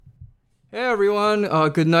Hey everyone,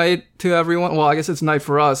 good night to everyone. Well, I guess it's night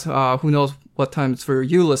for us. Who knows what time it's for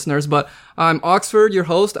you listeners, but I'm Oxford, your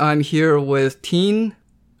host. I'm here with Teen.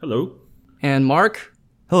 Hello. And Mark.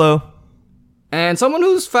 Hello. And someone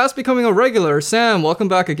who's fast becoming a regular, Sam. Welcome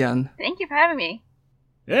back again. Thank you for having me.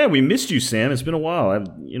 Yeah, we missed you, Sam. It's been a while. I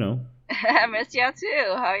missed you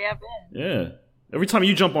too. How you been? Yeah. Every time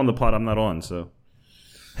you jump on the pod, I'm not on, so.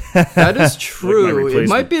 That is true. Like it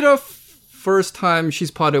might be the first time she's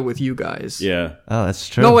potted with you guys. Yeah. Oh, that's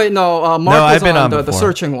true. No, wait, no. Mark was I've been on the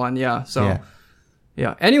searching one. Yeah. So,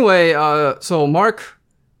 yeah. Anyway, so Mark,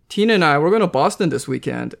 Tina, and I, we're going to Boston this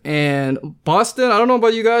weekend. And Boston, I don't know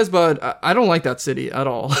about you guys, but I don't like that city at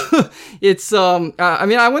all. It's,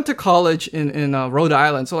 I went to college in Rhode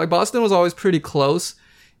Island. So, like, Boston was always pretty close.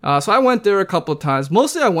 So I went there a couple of times.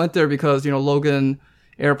 Mostly I went there because, Logan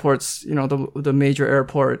Airport's, the major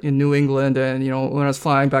airport in New England. And, when I was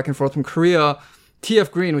flying back and forth from Korea,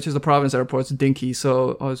 TF Green, which is the province airport, is dinky.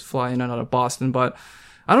 So I was flying in and out of Boston. But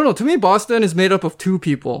I don't know. To me, Boston is made up of two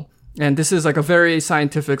people. And this is like a very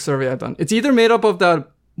scientific survey I've done. It's either made up of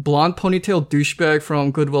that blonde ponytail douchebag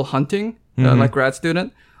from Good Will Hunting, like grad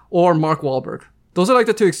student, or Mark Wahlberg. Those are like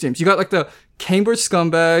the two extremes. You got like the Cambridge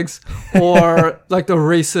scumbags or like the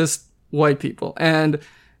racist white people. And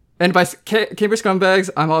by Cambridge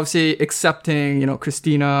scumbags, I'm obviously accepting,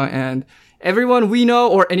 Christina and everyone we know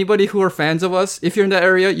or anybody who are fans of us. If you're in that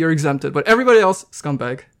area, you're exempted. But everybody else,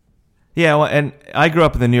 scumbag. Yeah, well, and I grew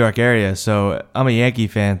up in the New York area, so I'm a Yankee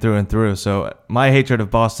fan through and through. So my hatred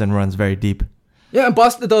of Boston runs very deep. Yeah, and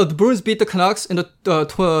Boston, the Bruins beat the Canucks in the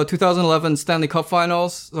 2011 Stanley Cup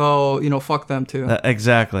Finals. So, fuck them too.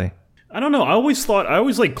 Exactly. I don't know. I always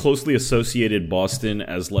closely associated Boston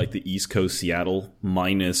as like the East Coast Seattle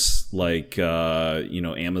minus like,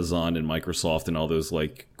 Amazon and Microsoft and all those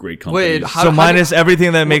like great companies. Wait, minus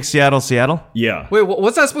everything that makes Seattle, Seattle? Yeah. Wait,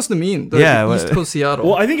 what's that supposed to mean? The East Coast Seattle.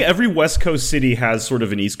 Well, I think every West Coast city has sort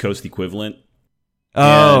of an East Coast equivalent.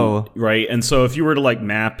 Oh. Right. And so if you were to like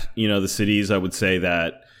map, the cities, I would say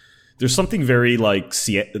that there's something very like,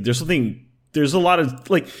 there's a lot of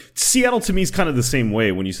like Seattle to me is kind of the same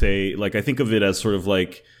way when you say like, I think of it as sort of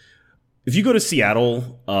like, if you go to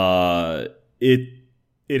Seattle,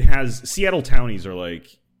 it has Seattle townies are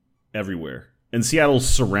like everywhere, and Seattle's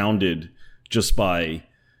surrounded just by,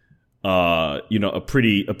 a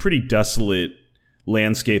pretty desolate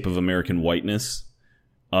landscape of American whiteness.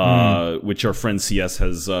 Which our friend CS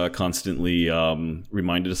has constantly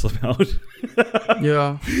reminded us about.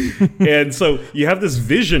 Yeah. And so you have this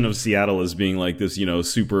vision of Seattle as being like this,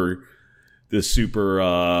 super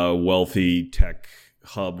wealthy tech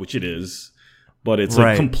hub, which it is, but it's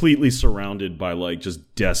like completely surrounded by like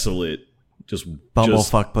just desolate, just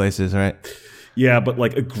bumblefuck places, right? Yeah, but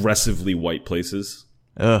like aggressively white places.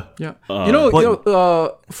 Yeah.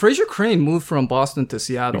 Fraser Crane moved from Boston to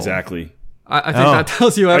Seattle. Exactly. I think that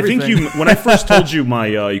tells you everything. I think when I first told you my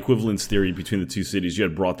equivalence theory between the two cities, you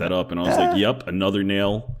had brought that up, and I was like, "Yep, another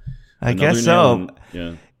nail." I guess so.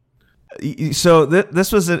 Yeah. So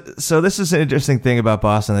this is an interesting thing about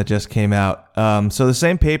Boston that just came out. So the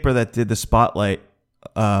same paper that did the Spotlight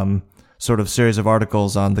sort of series of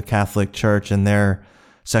articles on the Catholic Church and their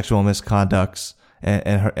sexual misconducts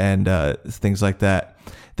and things like that,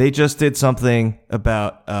 they just did something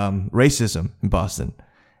about racism in Boston.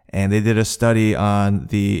 And they did a study on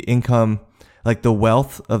the income, like the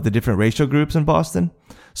wealth of the different racial groups in Boston.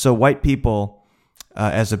 So white people,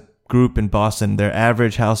 as a group in Boston, their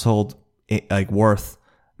average household net worth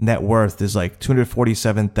is like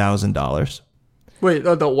 $247,000. Wait,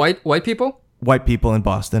 the white people? White people in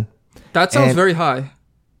Boston. That sounds very high.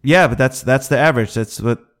 Yeah, but that's the average. That's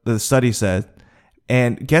what the study said.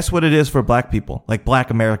 And guess what it is for black people, like black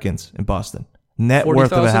Americans in Boston? Net 40,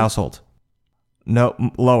 worth of a 000? household. No,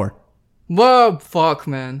 lower. Whoa, fuck,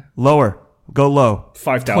 man. Lower. Go low.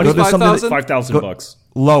 5,000. 25,000? 5,000 bucks.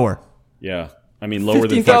 Lower. Yeah. I mean, lower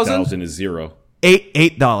 15, than 5,000 is zero.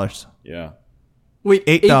 $8. Yeah. Wait,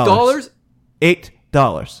 $8?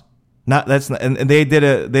 $8. And they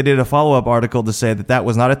did a follow-up article to say that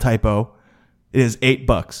was not a typo. It is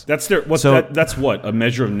 $8. That's that's what? A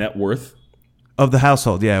measure of net worth? Of the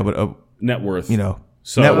household, yeah. But, net worth.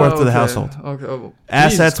 So, net worth of the household. Okay. Oh,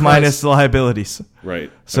 assets minus liabilities.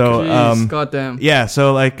 Right. So, Jeez, goddamn. Yeah.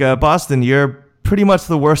 So, like Boston, you're pretty much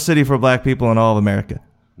the worst city for black people in all of America.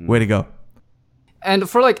 Way to go. And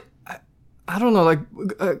for like, I don't know, like,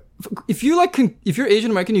 if you're Asian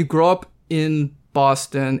American, you grow up in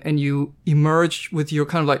Boston and you emerge with your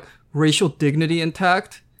kind of like racial dignity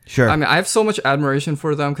intact. Sure. I mean, I have so much admiration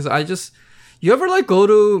for them because you ever like go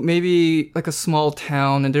to maybe like a small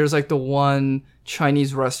town and there's like the one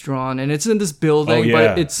Chinese restaurant, and it's in this building,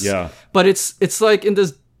 Oh, yeah, but it's like in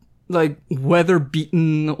this like weather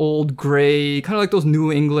beaten old gray, kind of like those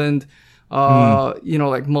New England,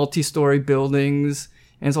 like multi-story buildings,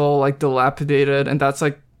 and it's all like dilapidated, and that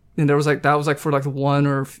was like for like one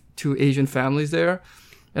or two Asian families there,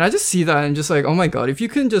 and I just see that and just like, oh my god, if you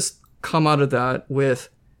can just come out of that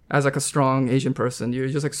as like a strong Asian person, you're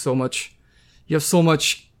just like you have so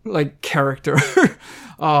much like character.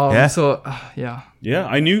 So yeah. Yeah,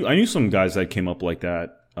 I knew some guys that came up like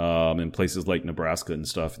that in places like Nebraska and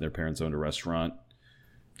stuff, and their parents owned a restaurant.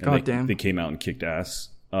 And Damn. They came out and kicked ass.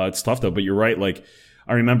 It's tough though, but you're right. Like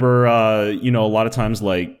I remember, a lot of times,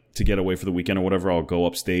 like to get away for the weekend or whatever, I'll go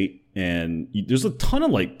upstate, and there's a ton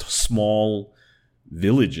of like small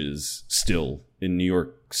villages still in New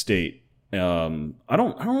York State. I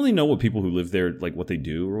don't really know what people who live there, like what they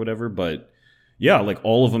do or whatever, but yeah, like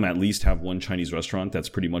all of them at least have one Chinese restaurant that's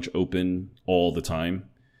pretty much open all the time.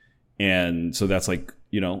 And so that's like,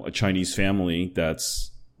 a Chinese family that's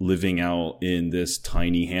living out in this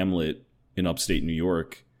tiny hamlet in upstate New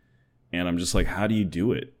York. And I'm just like, how do you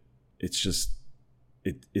do it? It's just,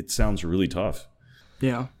 it sounds really tough.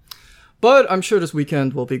 Yeah. But I'm sure this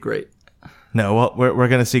weekend will be great. No, well, we're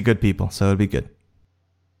going to see good people, so it'll be good.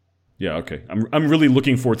 Yeah, okay. I'm really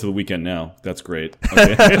looking forward to the weekend now. That's great.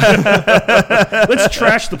 Okay. Let's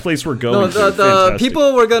trash the place we're going to. The Fantastic.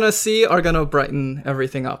 people we're going to see are going to brighten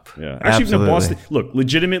everything up. Yeah. Actually, Absolutely. Boston, look,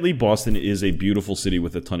 legitimately, Boston is a beautiful city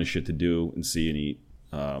with a ton of shit to do and see and eat.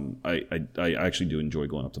 I actually do enjoy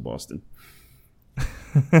going up to Boston.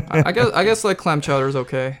 I guess like clam chowder is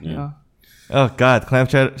okay. Yeah. Oh, God, clam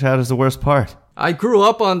chowder is the worst part. I grew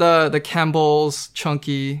up on the Campbell's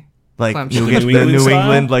chunky Like clam New chowder. England, style?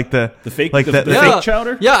 England, like the fake- like the the fake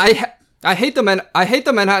chowder? Yeah, I hate the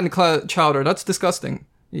Manhattan chowder. That's disgusting.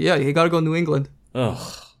 Yeah, you gotta go New England. Ugh.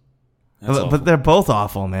 That's awful. but they're both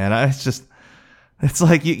awful, man. It's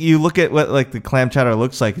like you look at what like the clam chowder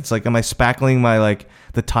looks like. It's like, am I spackling my like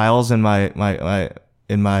the tiles in my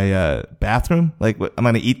bathroom? Like, what, am I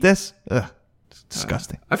gonna eat this? Ugh, it's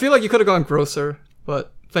disgusting. I feel like you could have gone grosser,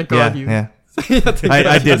 but thank God you. Yeah. I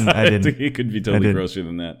I didn't. I think it could be totally grosser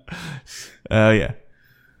than that. Oh yeah.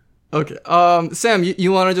 Okay. Sam,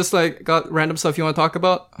 you want to just like got random stuff you want to talk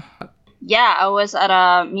about? Yeah, I was at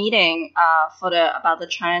a meeting about the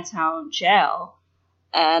Chinatown jail,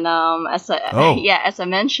 and as I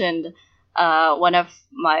mentioned, one of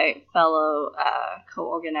my fellow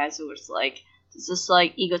co-organizers was like, "This is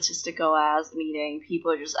like egotistical ass meeting.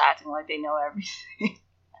 People are just acting like they know everything."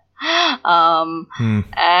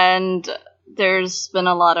 And there's been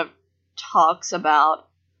a lot of talks about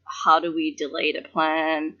how do we delay the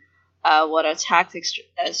plan, what are tactics,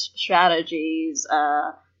 strategies.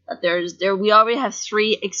 We already have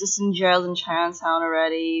 3 existing jails in Chinatown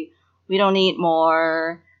already. We don't need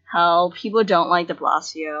more. How people don't like de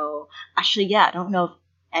Blasio. Actually, yeah, I don't know if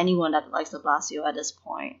anyone that likes de Blasio at this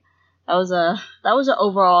point. That was an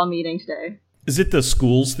overall meeting today. Is it the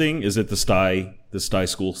schools thing? Is it the Sty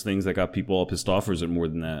schools things that got people all pissed off, or is it more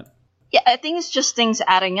than that? Yeah, I think it's just things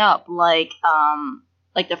adding up, like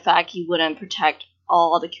the fact he wouldn't protect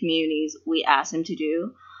all the communities we asked him to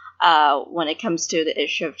do. When it comes to the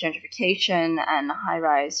issue of gentrification and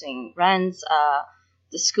high-rising rents,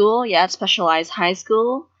 the school, specialized high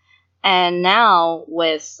school, and now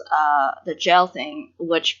with the jail thing,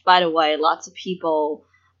 which, by the way, lots of people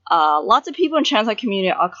in Chinatown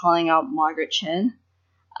community are calling out Margaret Chin.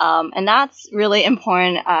 And that's really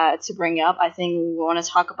important to bring up. I think we want to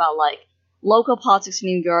talk about like local politics in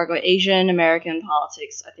New York or Asian American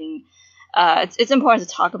politics. I think it's important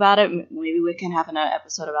to talk about it. Maybe we can have another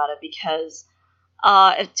episode about it because,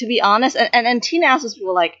 to be honest, and Tina asked us,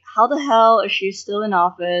 people like, how the hell is she still in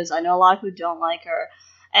office? I know a lot who don't like her.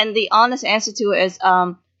 And the honest answer to it is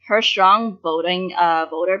her strong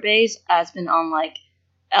voter base has been on like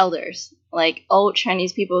elders, like old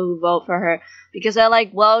Chinese people who vote for her because they're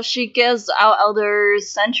like, well, she gives our elders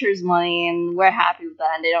centuries money and we're happy with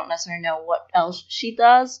that, and they don't necessarily know what else she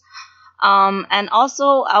does. And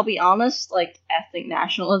also, I'll be honest, like ethnic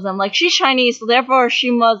nationalism, like she's Chinese, so therefore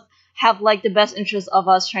she must have like the best interest of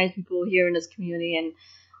us Chinese people here in this community, and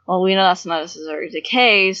well, we know that's not necessarily the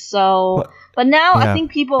case. So, but now I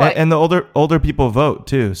think people and the older people vote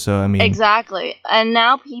too. So I mean, exactly, and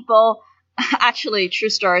now people. Actually, true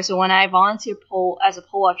story. So when I volunteered as a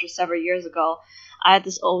poll watcher several years ago, I had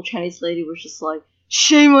this old Chinese lady who was just like,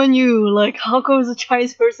 shame on you. Like, how come as a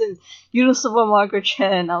Chinese person you don't support Margaret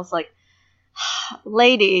Chin? I was like,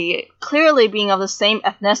 lady, clearly being of the same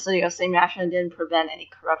ethnicity or same nationality didn't prevent any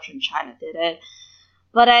corruption. China did it.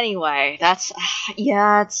 But anyway, that's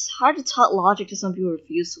yeah. It's hard to talk logic to some people who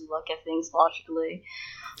refuse to look at things logically.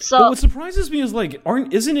 But So what surprises me is like,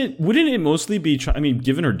 wouldn't it mostly be? I mean,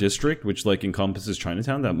 given her district, which like encompasses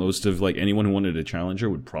Chinatown, that most of like anyone who wanted to challenge her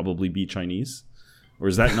would probably be Chinese, or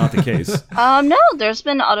is that not the case? no, there's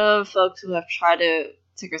been other folks who have tried to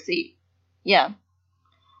take her seat. Yeah.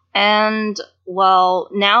 And, well,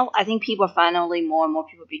 now I think more and more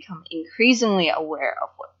people become increasingly aware of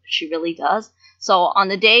what she really does. So on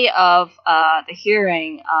the day of the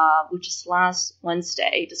hearing, which is last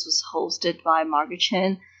Wednesday, this was hosted by Margaret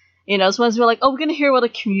Chin. So once we're like, oh, we're going to hear what the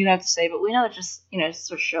community have to say, but we know it just,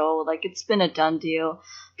 it's a show. Like, it's been a done deal.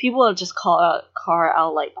 People have just call her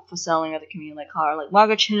out, like, for selling at the community, like, call her, like,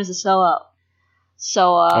 Margaret Chin is a sellout.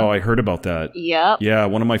 So, I heard about that. Yep. Yeah,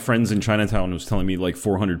 one of my friends in Chinatown was telling me like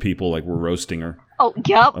 400 people like were roasting her. Oh,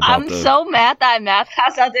 yep. I'm so mad that I math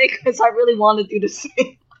passed that day because I really want to do the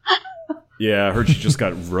same. Yeah, I heard she just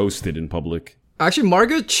got roasted in public. Actually,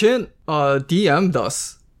 Margaret Chin DM'd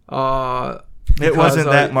us. It wasn't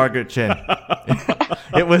that Margaret Chin.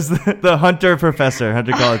 It was the Hunter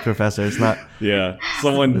College professor. It's not. Yeah,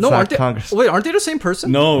 someone. No, not Congress. Wait, aren't they the same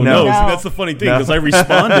person? No. See, that's the funny thing because I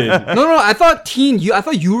responded. No. I thought I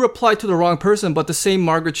thought you replied to the wrong person, but the same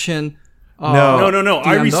Margaret Chin. No. I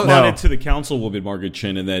DM'd responded to the councilwoman Margaret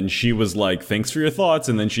Chin, and then she was like, "Thanks for your thoughts."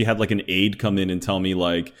 And then she had like an aide come in and tell me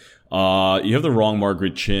like, you have the wrong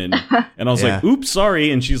Margaret Chin. And I was like, oops, sorry.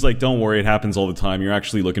 And she's like, don't worry, it happens all the time. You're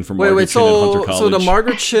actually looking for Margaret Chin at Hunter College. So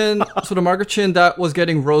the Margaret Chin that was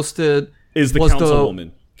getting roasted is the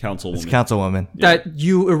councilwoman. It's councilwoman. That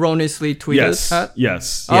you erroneously tweeted at?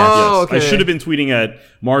 Yes. Okay. I should have been tweeting at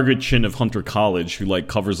Margaret Chin of Hunter College, who like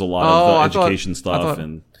covers a lot of education stuff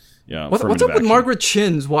and yeah. What's up with Margaret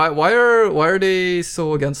Chins? Why are they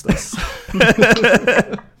so against us?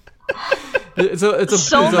 It's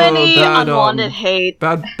many bad, unwanted hate.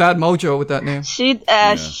 Bad mojo with that name.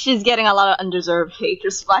 She's getting a lot of undeserved hate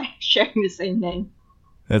just by sharing the same name.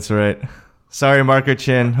 That's right. Sorry, Margaret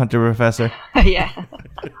Chin, Hunter Professor. Yeah.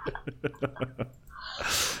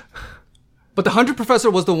 But the Hunter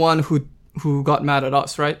Professor was the one who got mad at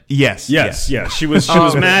us, right? Yes. She was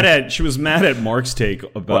mad at Mark's take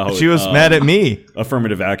about. She was mad at me.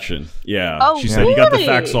 Affirmative action. Yeah. Oh, she said you got the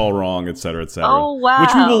facts all wrong, et cetera, et cetera. Oh, wow.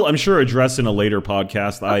 Which we will, I'm sure, address in a later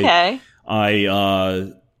podcast. Okay.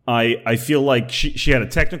 I feel like she had a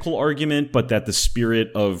technical argument, but that the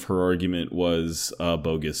spirit of her argument was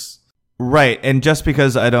bogus. Right, and just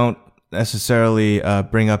because I don't necessarily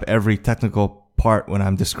bring up every technical part when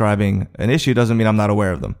I'm describing an issue doesn't mean I'm not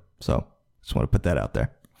aware of them. So, just want to put that out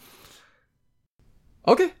there.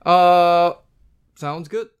 Okay, sounds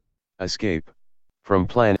good. Escape from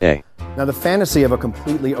Plan A. Now, the fantasy of a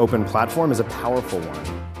completely open platform is a powerful one.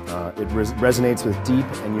 It resonates with deep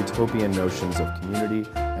and utopian notions of community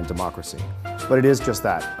and democracy. But it is just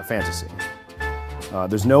that, a fantasy.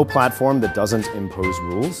 There's no platform that doesn't impose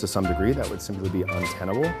rules to some degree that would simply be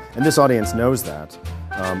untenable. And this audience knows that,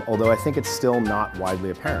 although I think it's still not widely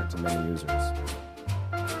apparent to many users.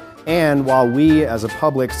 And while we as a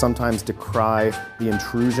public sometimes decry the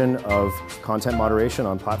intrusion of content moderation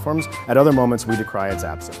on platforms, at other moments we decry its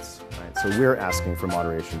absence. Right? So we're asking for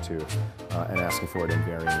moderation too, and asking for it in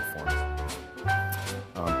varying forms.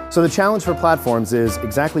 So the challenge for platforms is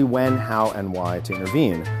exactly when, how, and why to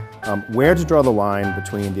intervene. Where to draw the line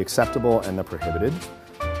between the acceptable and the prohibited.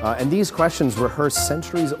 And these questions rehearse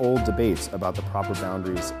centuries-old debates about the proper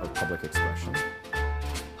boundaries of public expression.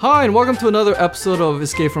 Hi, and welcome to another episode of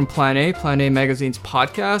Escape from Plan A Magazine's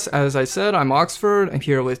podcast. As I said, I'm Oxford. I'm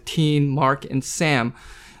here with Teen, Mark, and Sam.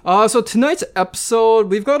 So tonight's episode,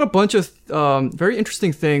 we've got a bunch of very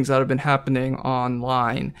interesting things that have been happening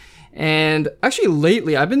online. And actually,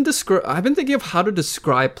 lately, I've been thinking of how to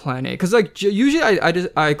describe Plan A, because like usually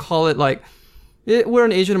I call it like we're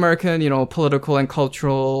an Asian American, political and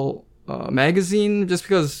cultural magazine, just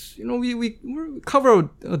because we cover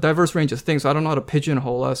a diverse range of things. So I don't know how to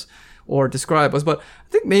pigeonhole us or describe us, but I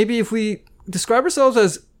think maybe if we describe ourselves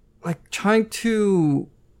as like trying to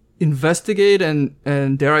investigate and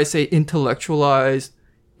dare I say intellectualize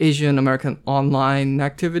Asian American online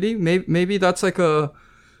activity, maybe that's like a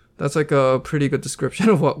pretty good description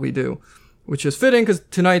of what we do, which is fitting because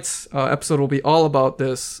tonight's episode will be all about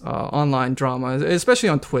this online drama, especially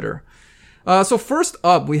on Twitter. So first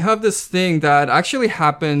up, we have this thing that actually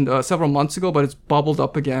happened several months ago, but it's bubbled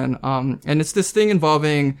up again. And it's this thing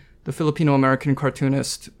involving the Filipino-American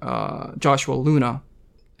cartoonist Joshua Luna.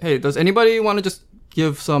 Hey, does anybody want to just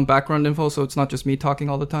give some background info so it's not just me talking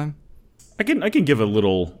all the time? I can give a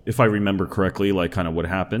little, if I remember correctly, like kind of what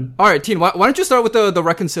happened. All right, Teen, why don't you start with the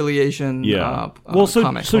reconciliation? Well, so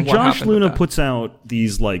comic so and what Josh happened with Luna that. puts out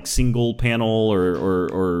these like single panel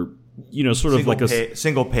or you know, sort of like a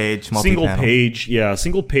single page, single multi-panel.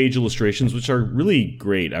 single page illustrations, which are really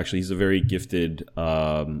great. Actually, he's a very gifted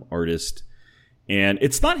artist, and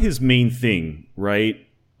it's not his main thing, right?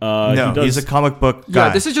 No, he's a comic book guy.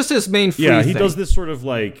 Yeah, this is just his main free he thing. does this sort of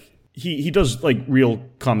like he does like real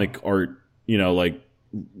comic art, you know, like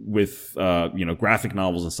with you know, graphic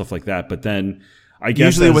novels and stuff like that. But then I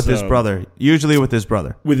guess Usually with his brother.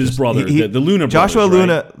 With his brother, the Luna brothers. Joshua right?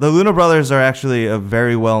 Luna. The Luna brothers are actually a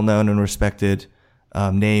very well known and respected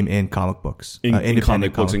name in comic books, in independent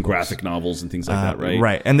comic books and graphic novels and things like that, right?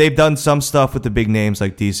 Right, and they've done some stuff with the big names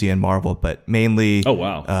like DC and Marvel, but mainly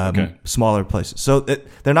Okay. smaller places. So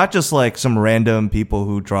they're not just like some random people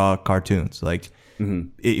who draw cartoons. Like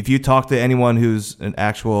if you talk to anyone who's an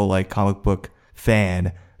actual like comic book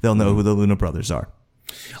fan, they'll know who the Luna brothers are.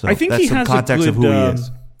 So I think that's he some has context a good, of who he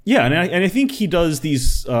is. Yeah, and I think he does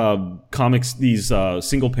these comics, these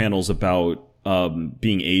single panels about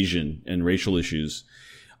being Asian and racial issues.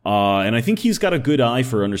 And I think he's got a good eye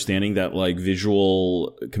for understanding that like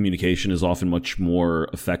visual communication is often much more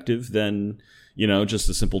effective than, you know, just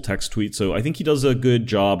a simple text tweet. So I think he does a good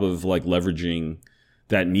job of like leveraging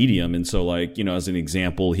that medium. And so like, you know, as an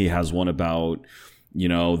example, he has one about, you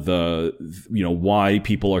know, why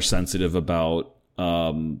people are sensitive about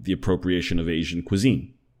the appropriation of Asian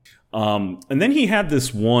cuisine. And then he had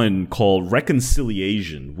this one called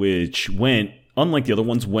Reconciliation, which unlike the other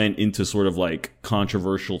ones, went into sort of like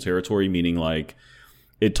controversial territory, meaning like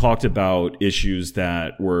it talked about issues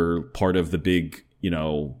that were part of the big, you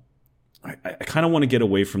know, I kind of want to get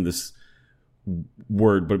away from this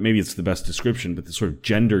word, but maybe it's the best description, but the sort of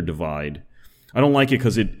gender divide. I don't like it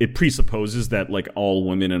because it presupposes that like all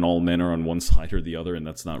women and all men are on one side or the other, and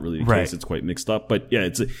that's not really the case. It's quite mixed up. But yeah,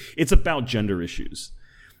 it's about gender issues.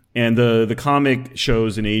 And the comic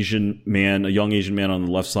shows a young Asian man on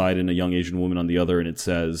the left side and a young Asian woman on the other, and it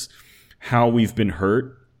says how we've been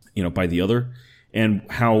hurt, you know, by the other, and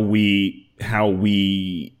how we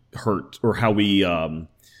hurt, or how we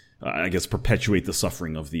I guess perpetuate the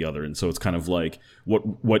suffering of the other. And so it's kind of like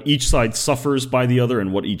what each side suffers by the other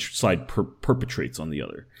and what each side perpetrates on the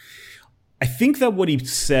other. I think that what he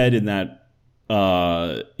said in that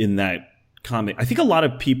comic, I think a lot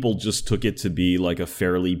of people just took it to be like a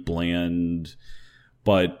fairly bland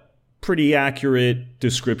but pretty accurate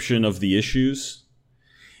description of the issues.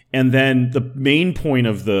 And then the main point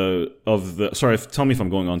of the sorry, tell me if I'm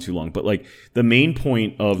going on too long, but like the main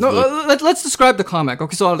point of let's describe the comic.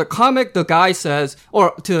 Okay, so the comic, the guy says,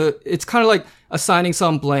 it's kind of like assigning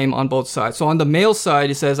some blame on both sides. So on the male side,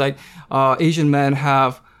 he says like Asian men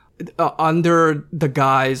have under the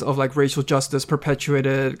guise of like racial justice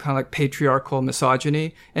perpetuated kind of like patriarchal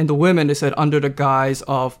misogyny, and the women, they said, under the guise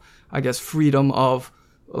of, I guess, freedom of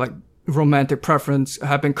like romantic preference,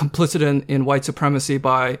 have been complicit in white supremacy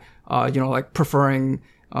by like preferring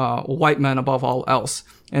white men above all else.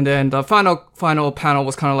 And then the final panel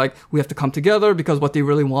was kind of like, we have to come together because what they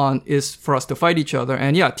really want is for us to fight each other.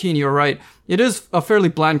 And yeah, Teen, you're right, it is a fairly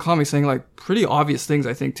bland comic saying like pretty obvious things,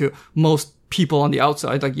 I think, to most people on the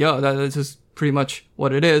outside. Like, yeah, that is just pretty much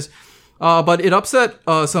what it is. But it upset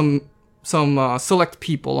some select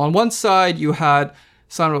people. On one side, you had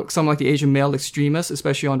some like the Asian male extremists,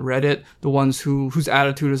 especially on Reddit, the ones whose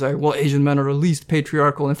attitude is like, well, Asian men are the least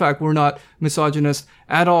patriarchal. In fact, we're not misogynist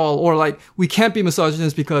at all. Or like, we can't be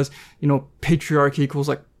misogynist because, you know, patriarchy equals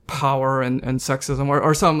like power and sexism,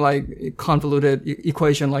 or some like convoluted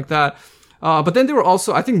equation like that. But then there were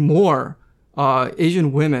also, I think, more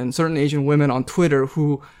Asian women, certain Asian women on Twitter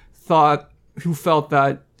who felt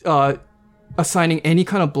that assigning any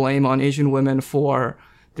kind of blame on Asian women for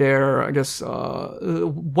their, I guess,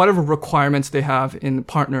 whatever requirements they have in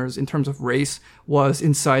partners in terms of race was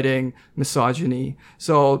inciting misogyny.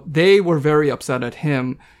 So they were very upset at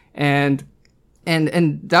him. And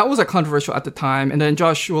that was controversial at the time. And then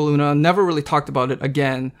Joshua Luna never really talked about it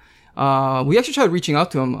again. We actually tried reaching out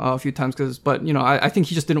to him a few times but you know, I think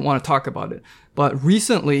he just didn't want to talk about it. But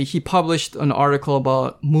recently he published an article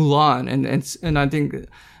about Mulan, and I think,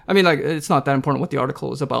 I mean, like, it's not that important what the article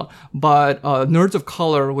was about, but Nerds of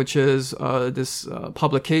Color, which is this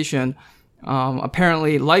publication,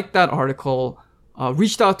 apparently liked that article,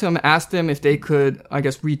 reached out to him, asked him if they could, I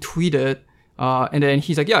guess, retweet it, and then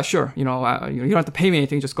he's like, yeah, sure, you don't have to pay me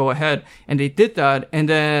anything, just go ahead. And they did that, and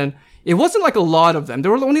then it wasn't like a lot of them.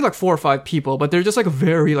 There were only like 4 or 5 people, but they're just like a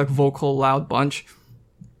very like vocal, loud bunch.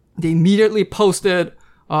 They immediately posted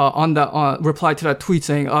replied to that tweet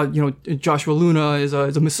saying, Joshua Luna is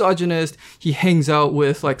a misogynist. He hangs out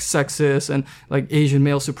with like sexist and like Asian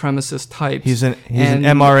male supremacist types. He's an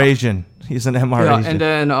MR Asian. He's an MR Asian.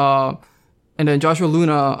 And then Joshua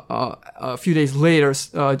Luna, a few days later,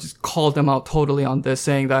 just called them out totally on this,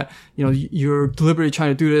 saying that, you're deliberately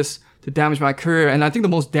trying to do this to damage my career. And I think the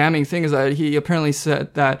most damning thing is that he apparently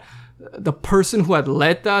said that the person who had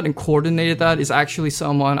led that and coordinated that is actually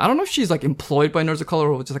someone, I don't know if she's like employed by Nerds of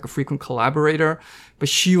Color or just like a frequent collaborator, but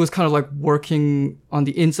she was kind of like working on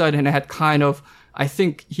the inside and had kind of, I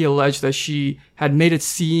think he alleged that she had made it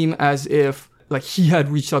seem as if like he had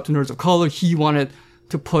reached out to Nerds of Color. He wanted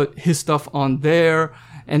to put his stuff on there.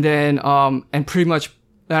 And then, and pretty much,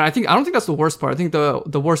 and I don't think that's the worst part. I think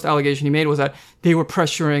the worst allegation he made was that they were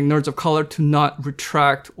pressuring Nerds of Color to not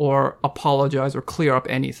retract or apologize or clear up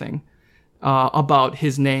anything about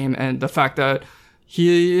his name and the fact that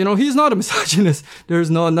he's not a misogynist. There's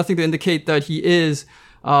nothing to indicate that he is.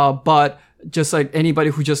 But just like anybody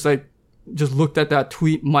who just looked at that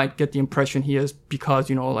tweet might get the impression he is because,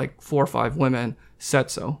 like 4 or 5 women said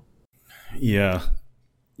so. Yeah.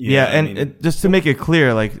 Yeah, and just to make it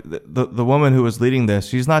clear, like the woman who was leading this,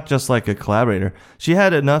 she's not just like a collaborator. She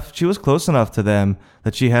was close enough to them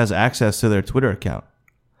that she has access to their Twitter account.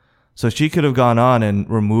 So she could have gone on and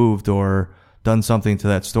removed or done something to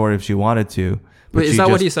that story if she wanted to. Wait, is that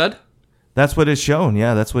what he said? That's what is shown.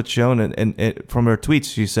 Yeah, that's what's shown. And from her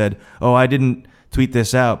tweets, she said, "Oh, I didn't tweet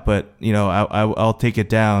this out, but I'll take it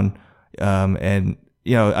down."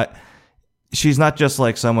 She's not just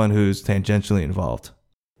like someone who's tangentially involved.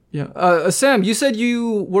 Yeah. Sam, you said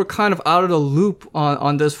you were kind of out of the loop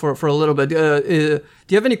on this for a little bit. Do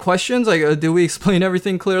you have any questions? Like, did we explain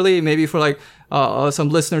everything clearly? Maybe for like some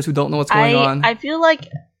listeners who don't know what's going on. I feel like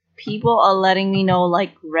people are letting me know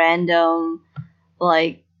like random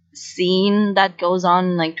like scene that goes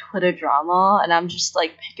on like Twitter drama, and I'm just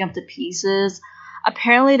like picking up the pieces.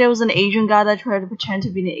 Apparently, there was an Asian guy that tried to pretend to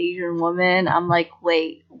be an Asian woman. I'm like,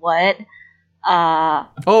 wait, what?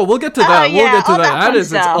 We'll get to that. We'll get to that. That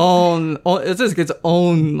is its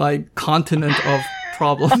own like continent of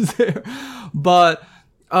problems there. But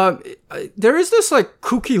there is this like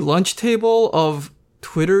kooky lunch table of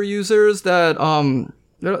Twitter users that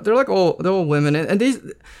they're like they're all women, and they,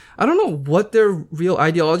 I don't know what their real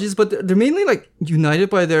ideology is, but they're mainly like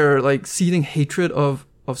united by their like seething hatred of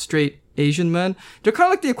straight Asian men. They're kind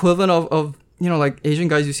of like the equivalent of like Asian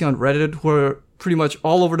guys you see on Reddit who are pretty much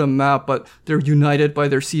all over the map, but they're united by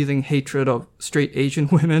their seething hatred of straight Asian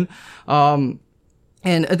women. And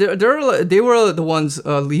they were the ones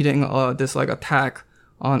leading this like attack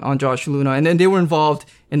on Josh Luna, and then they were involved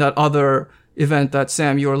in that other event that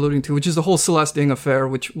Sam you were alluding to, which is the whole Celeste Ng affair,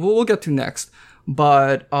 which we'll get to next.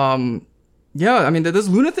 But yeah, I mean this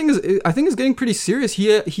Luna thing I think is getting pretty serious.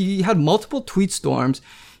 He had multiple tweet storms.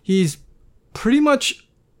 He's pretty much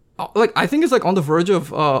like, I think it's like on the verge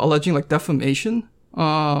of alleging like defamation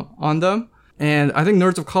on them. And I think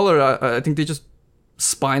Nerds of Color, I think they're just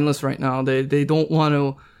spineless right now. They don't want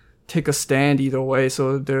to take a stand either way.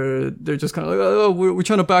 So they're just kind of like, oh, we're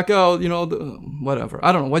trying to back out, whatever.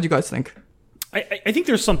 I don't know. What do you guys think? I think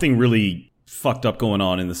there's something really fucked up going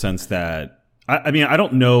on in the sense that, I mean, I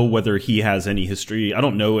don't know whether he has any history. I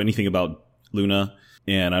don't know anything about Luna,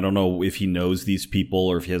 and I don't know if he knows these people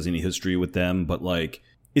or if he has any history with them, but like,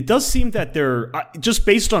 it does seem that they're just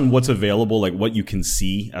based on what's available, like what you can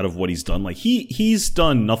see out of what he's done. Like he's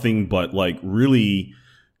done nothing but like really,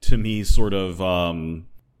 to me, sort of,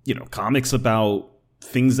 comics about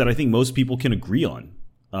things that I think most people can agree on.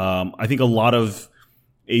 I think a lot of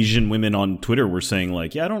Asian women on Twitter were saying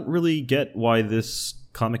like, yeah, I don't really get why this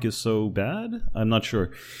comic is so bad. I'm not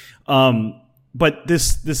sure. But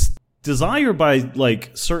this desire by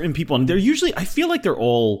like certain people, and they're usually, I feel like they're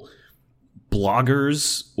all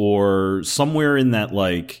bloggers or somewhere in that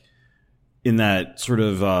sort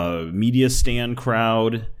of media stan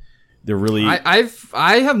crowd. They're really I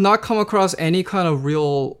have not come across any kind of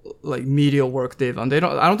real like media work they've done. I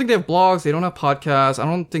don't think they have blogs, they don't have podcasts, I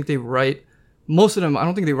don't think they write, most of them, I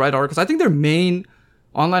don't think they write articles. I think their main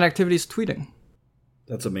online activity is tweeting.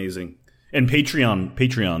 That's amazing. And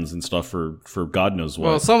Patreons and stuff for God knows what.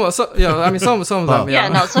 Well, some of them. Yeah,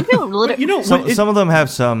 no, some people literally. Some of them have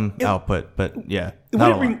some output, but yeah.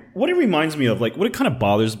 What it reminds me of, like, what it kind of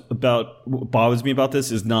bothers me about this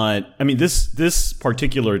is not. I mean, this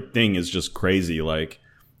particular thing is just crazy. Like,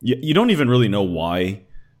 you don't even really know why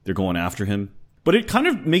they're going after him. But it kind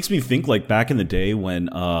of makes me think, like, back in the day when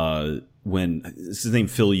his name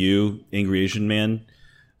Phil Yu, Angry Asian Man,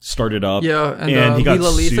 started up, and he got Lila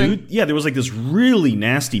Lee sued. Thing? Yeah, there was like this really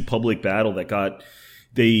nasty public battle that got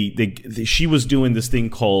she was doing this thing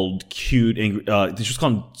called cute angry. She was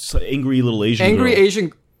called angry little Asian girl.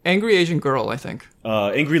 Angry Asian girl, I think.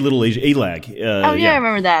 Angry little Asian ALAG. I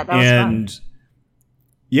remember that. That was fun.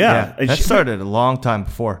 And that started a long time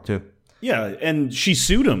before too. Yeah, and she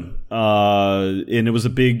sued him, and it was a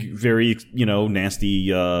big, very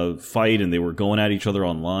nasty fight, and they were going at each other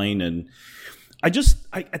online. And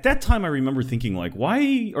at that time I remember thinking like,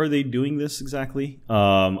 why are they doing this exactly?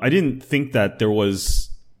 I didn't think that there was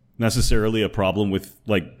necessarily a problem with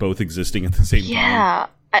like both existing at the same time. Yeah,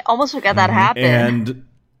 I almost forgot that happened. And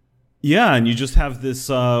yeah, and you just have this,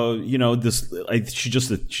 she just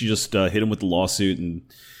hit him with the lawsuit and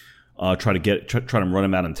try to run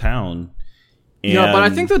him out of town. And yeah, but I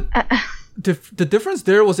think that the difference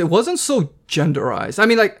there was it wasn't so genderized. I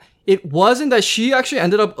mean, like, it wasn't that she actually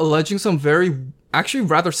ended up alleging some actually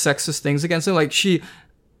rather sexist things against him. Like, she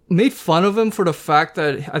made fun of him for the fact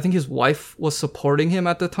that I think his wife was supporting him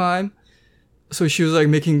at the time. So she was like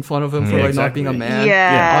making fun of him for like not being a man.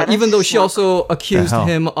 Yeah. Even though she also accused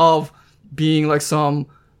him of being like some,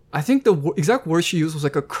 I think the exact word she used was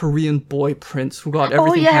like a Korean boy prince who got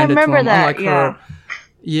everything handed to him. That. Unlike her.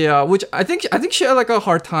 Yeah, which I think she had like a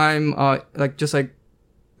hard time, like just like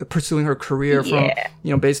pursuing her career from,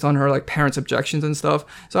 based on her like parents' objections and stuff.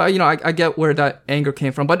 So I get where that anger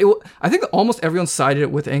came from, but I think almost everyone sided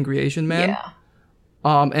it with Angry Asian Man. Yeah.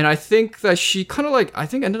 And I think that she kind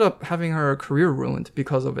of ended up having her career ruined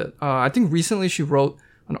because of it. I think recently she wrote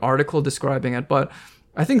an article describing it, but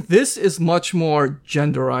I think this is much more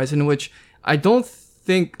genderized, in which I don't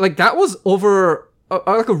think like that was over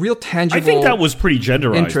like a real tangible. I think that was pretty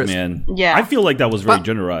genderized, interest. Man. Yeah, I feel like that was very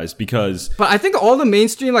genderized because. But I think all the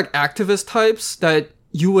mainstream like activist types that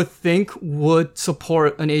you would think would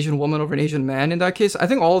support an Asian woman over an Asian man in that case, I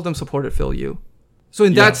think all of them supported Phil Yu. So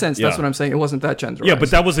in that sense, that's what I'm saying. It wasn't that genderized. Yeah,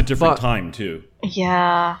 but that was a different time too.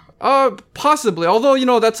 Yeah. Possibly.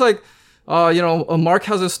 Although that's like, Mark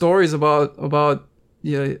has his stories about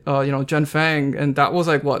Jen Fang, and that was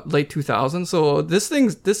like what, late 2000s. So this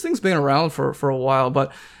thing's been around for a while.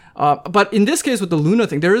 But in this case with the Luna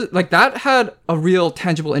thing, there is like that had a real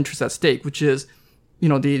tangible interest at stake, which is,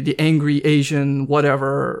 the angry Asian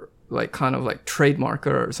whatever, like kind of like trademark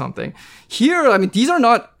or something. Here, I mean, these are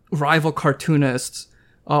not rival cartoonists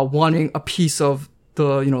wanting a piece of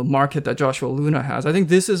the market that Joshua Luna has. I think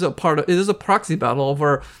this is a proxy battle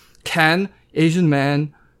over, can Asian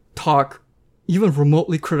men talk even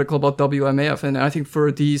remotely critical about WMAF? And I think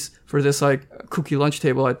for this like kooky lunch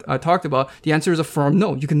table I talked about, the answer is a firm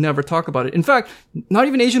no. You can never talk about it. In fact, not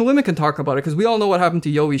even Asian women can talk about it, because we all know what happened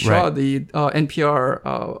to Yowie Shaw, the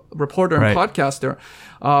NPR reporter and podcaster.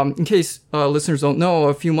 In case listeners don't know,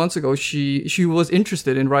 a few months ago she was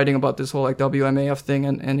interested in writing about this whole like WMAF thing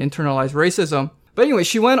and internalized racism. But anyway,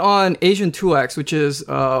 she went on Asian 2X, which is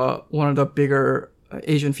one of the bigger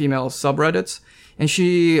Asian female subreddits. And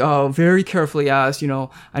she very carefully asked, I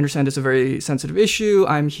understand it's a very sensitive issue.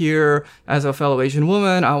 I'm here as a fellow Asian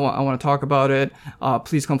woman. I want to talk about it.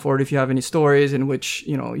 Please come forward if you have any stories in which,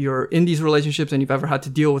 you're in these relationships and you've ever had to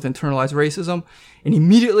deal with internalized racism. And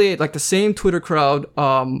immediately, like the same Twitter crowd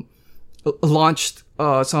launched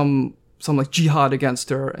some like jihad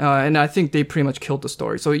against her. And I think they pretty much killed the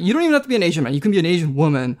story. So you don't even have to be an Asian man. You can be an Asian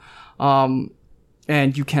woman.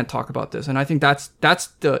 And you can't talk about this. And I think that's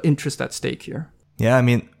the interest at stake here. Yeah, I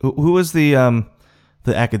mean, who was the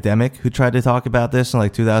academic who tried to talk about this in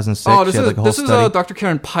like 2006? Oh, this is Dr.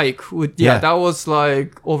 Karen Pike. That was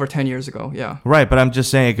like over 10 years ago. Yeah, right. But I'm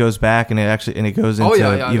just saying it goes back, and it goes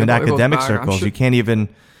into even academic circles. Sure. You can't even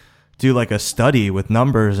do like a study with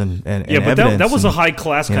numbers and but that was a high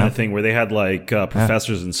class kind of thing where they had like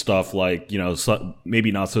professors and stuff, like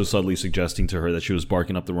maybe not so subtly suggesting to her that she was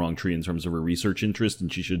barking up the wrong tree in terms of her research interest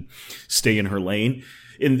and she should stay in her lane.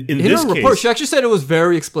 In this her report, case, she actually said it was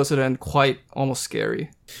very explicit and quite almost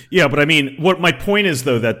scary. Yeah, but I mean, what my point is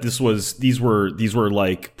though, that these were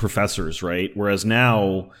like professors, right? Whereas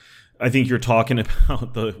now, I think you're talking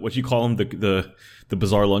about what you call them, the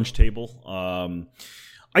bizarre lunch table.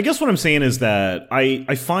 I guess what I'm saying is that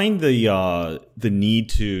I find the need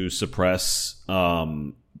to suppress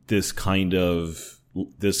this kind of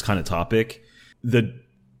topic. The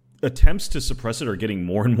attempts to suppress it are getting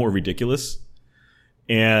more and more ridiculous.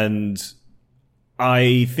 And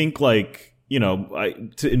I think, like,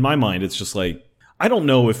 in my mind, it's just like, I don't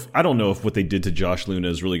know if what they did to Josh Luna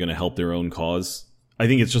is really going to help their own cause. I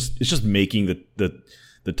think it's just making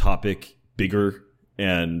the topic bigger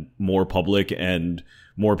and more public, and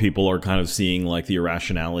more people are kind of seeing like the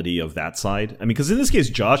irrationality of that side. I mean, because in this case,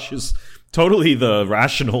 Josh is totally the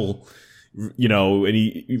rational,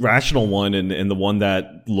 any rational one and the one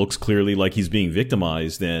that looks clearly like he's being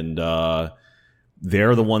victimized. And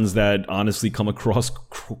they're the ones that honestly come across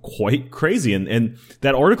quite crazy. And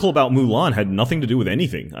that article about Mulan had nothing to do with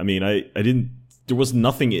anything. I mean, there was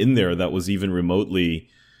nothing in there that was even remotely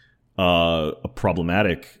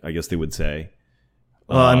problematic, I guess they would say.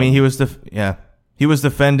 Well, I mean, he was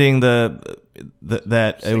defending that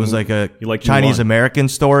it was like a Chinese American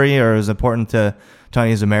story, or it was important to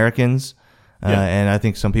Chinese Americans. And I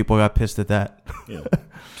think some people got pissed at that. Yeah.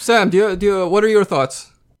 Sam, what are your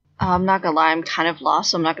thoughts? I'm not gonna lie, I'm kind of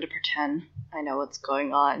lost, so I'm not gonna pretend I know what's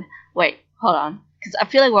going on. Wait, hold on. Because I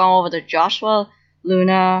feel like we're all over the Joshua,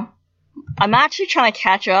 Luna. I'm actually trying to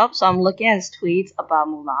catch up, so I'm looking at his tweets about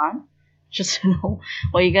Mulan, just to know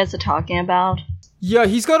what you guys are talking about. Yeah,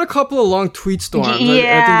 he's got a couple of long tweet storms.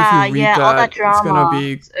 Yeah, I think if you read all that drama.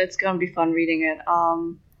 It's gonna be fun reading it.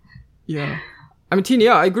 Yeah. I mean,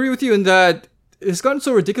 Tina, I agree with you in that it's gotten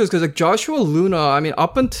so ridiculous because like Joshua Luna, I mean,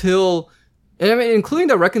 up until, and I mean, including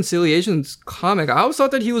the Reconciliations comic, I always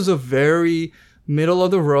thought that he was a very middle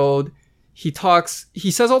of the road. He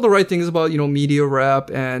says all the right things about, media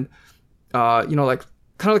rep and, like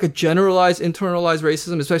kind of like a generalized, internalized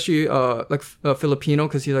racism, especially, Filipino,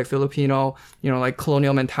 because he's like Filipino, like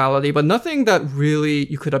colonial mentality, but nothing that really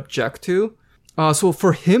you could object to. So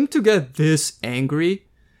for him to get this angry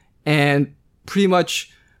and pretty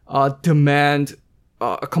much demand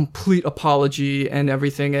a complete apology and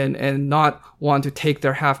everything and not want to take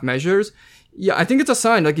their half measures, yeah, I think it's a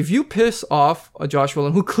sign. Like, if you piss off Joshua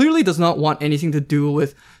Lin, who clearly does not want anything to do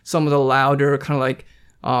with some of the louder kind of like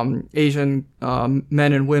Asian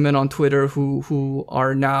men and women on Twitter who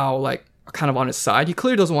are now like kind of on his side, he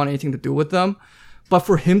clearly doesn't want anything to do with them. But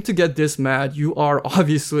for him to get this mad, you are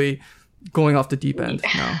obviously going off the deep end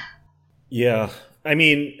now. Yeah, I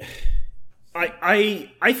mean, I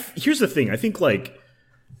here's the thing. I think like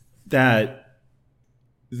that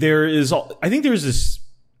there's this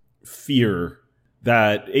fear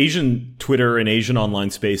that Asian Twitter and Asian online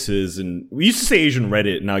spaces, and we used to say Asian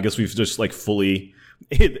Reddit, now I guess we've just like fully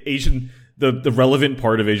Asian, the relevant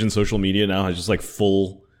part of Asian social media now has just like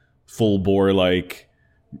full bore like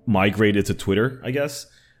migrated to Twitter, I guess.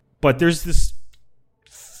 But there's this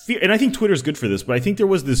fear, and I think Twitter's good for this, but I think there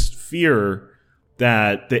was this fear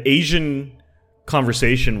that the Asian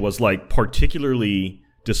conversation was like particularly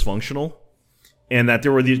dysfunctional, and that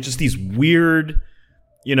there were just these weird,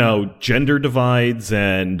 gender divides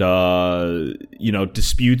and,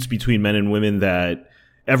 disputes between men and women that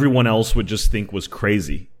everyone else would just think was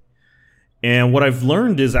crazy. And what I've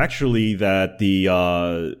learned is actually that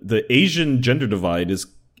the Asian gender divide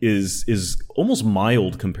is almost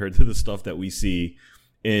mild compared to the stuff that we see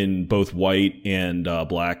in both white and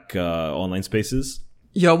black online spaces.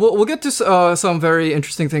 Yeah, we'll get to some very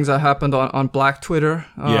interesting things that happened on Black Twitter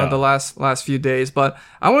the last few days. But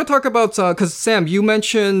I want to talk about, because Sam, you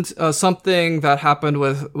mentioned something that happened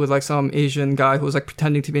with like some Asian guy who was like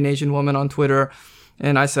pretending to be an Asian woman on Twitter.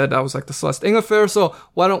 And I said that was like the Celeste Ng affair. So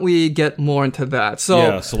why don't we get more into that? So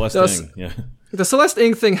yeah, Celeste Ng. Yeah. The Celeste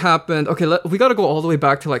Ng thing happened. Okay, we got to go all the way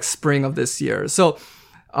back to like spring of this year. So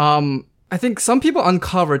I think some people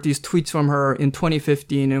uncovered these tweets from her in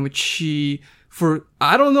 2015 in which she,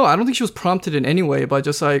 I don't think she was prompted in any way, but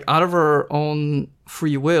just like out of her own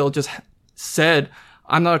free will, just said,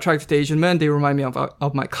 I'm not attracted to Asian men. They remind me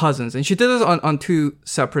of my cousins. And she did this on two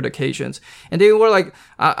separate occasions. And they were like,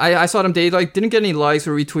 I saw them, they like didn't get any likes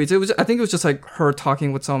or retweets. I think it was just like her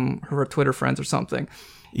talking with some of her Twitter friends or something.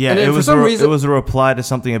 Yeah, it was a reply to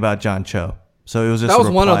something about John Cho. So it was just that was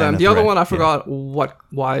one of them. The other one, I forgot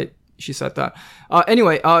why she said that.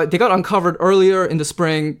 Anyway, they got uncovered earlier in the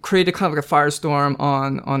spring, created kind of like a firestorm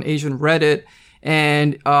on Asian Reddit.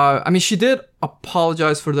 And, she did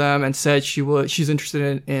apologize for them and said she's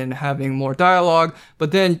interested in having more dialogue.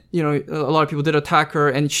 But then, a lot of people did attack her,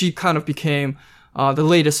 and she kind of became, the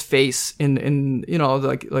latest face in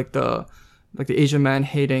like the Asian man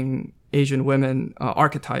hating Asian women,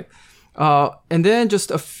 archetype. And then just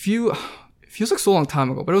it feels like so long time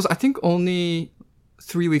ago, but it was, I think, only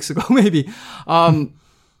 3 weeks ago, maybe.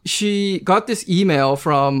 She got this email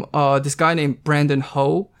from this guy named Brandon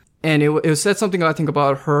Ho, and it said something, I think,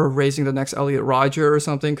 about her raising the next Elliot Rodger or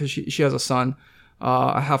something, because she has a son,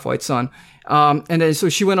 a half-white son. And then so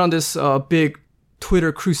she went on this big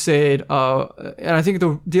Twitter crusade, and I think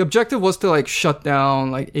the objective was to like shut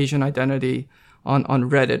down like Asian identity on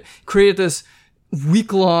Reddit. Created this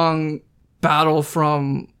week-long battle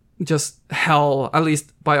from just hell, at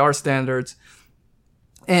least by our standards.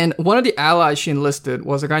 And one of the allies she enlisted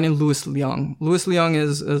was a guy named Louis Leung. Louis Leung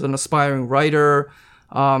is an aspiring writer.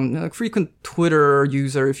 like frequent Twitter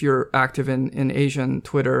user if you're active in Asian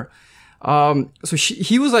Twitter. So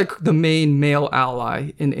he was like the main male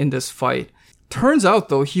ally in this fight. Turns out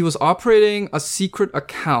though, he was operating a secret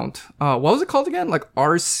account. What was it called again? Like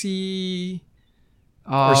RC...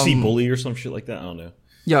 RC Bully or some shit like that. I don't know.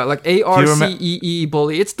 Yeah, like ARCEE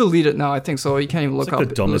Bully. It's deleted now, I think, so you can't even look It's like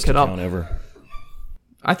the dumbest account ever.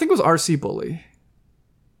 I think it was RC Bully.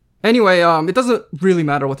 Anyway, it doesn't really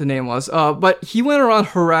matter what the name was. But he went around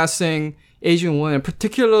harassing Asian women,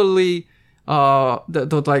 particularly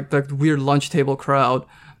the weird lunch table crowd,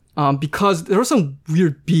 because there was some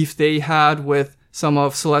weird beef they had with some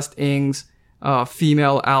of Celeste Ng's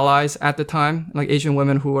female allies at the time, like Asian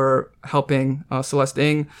women who were helping Celeste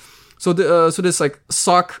Ng. So this like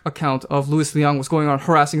sock account of Louis Liang was going on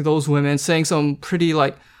harassing those women, saying some pretty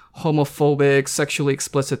like homophobic, sexually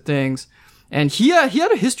explicit things. And he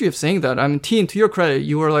had a history of saying that. I mean, Teen, to your credit,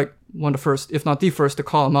 you were like one of the first, if not the first, to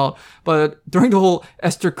call him out. But during the whole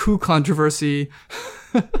Esther Koo controversy,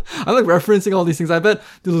 I'm like referencing all these things. I bet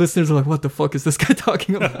the listeners are like, what the fuck is this guy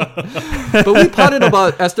talking about? But we potted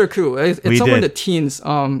about Esther Koo. It's somewhere in the teens.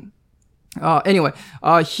 Anyway,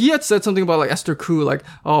 he had said something about like Esther Koo, like,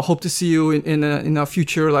 oh, hope to see you in a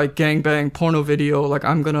future like gangbang porno video. Like,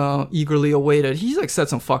 I'm gonna eagerly await it. He like said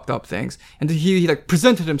some fucked up things, and he like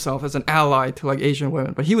presented himself as an ally to like Asian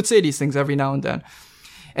women. But he would say these things every now and then.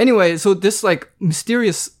 Anyway, so this like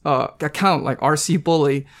mysterious account like RC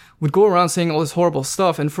Bully would go around saying all this horrible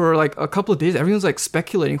stuff, and for like a couple of days, everyone's like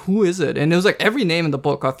speculating who is it, and it was like every name in the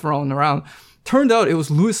book got thrown around. Turned out it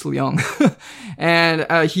was Louis Liang,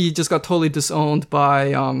 and he just got totally disowned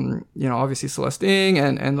by obviously Celeste Ng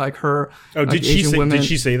and like her. Oh, like, did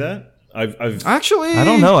she say that? I've actually, I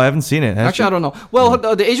don't know. I haven't seen it. Actually, I don't know. Well,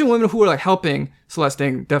 the Asian women who were like helping Celeste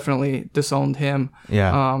Ng definitely disowned him.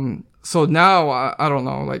 Yeah. So now I don't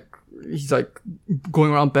know. Like he's like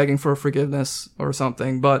going around begging for forgiveness or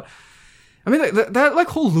something. But I mean that like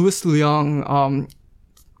whole Louis Liang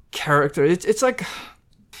character. It's like.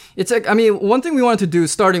 I mean, one thing we wanted to do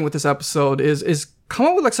starting with this episode is come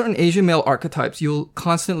up with like certain Asian male archetypes you'll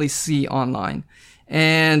constantly see online.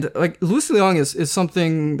 And like Louis Liang is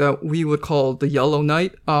something that we would call the Yellow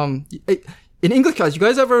Knight. In English class, you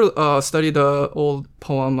guys ever study the old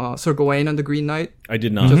poem Sir Gawain and the Green Knight? I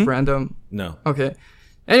did not. Just random? No. Okay.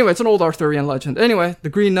 Anyway, it's an old Arthurian legend. Anyway, the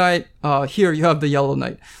Green Knight, here you have the Yellow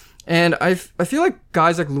Knight. And I feel like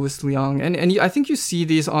guys like Louis Liang, and I think you see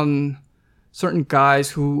these on certain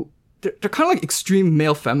guys who they're kind of like extreme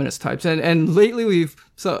male feminist types, and lately we've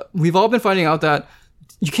all been finding out that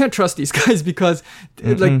you can't trust these guys because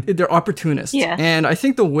like they're opportunists. Yeah. And I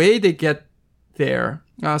think the way they get there,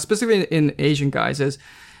 specifically in Asian guys, is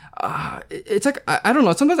it's like I don't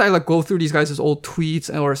know. Sometimes I like go through these guys' old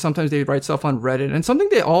tweets, or sometimes they write stuff on Reddit, and something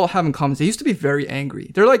they all have in common. They used to be very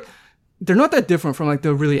angry. They're not that different from like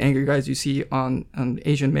the really angry guys you see on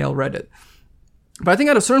Asian male Reddit. But I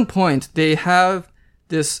think at a certain point, they have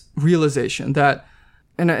this realization that,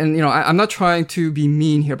 and I'm not trying to be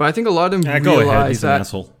mean here, but I think a lot of them go realize ahead. He's that. an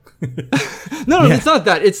asshole. No, it's not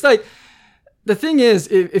that. It's like, the thing is,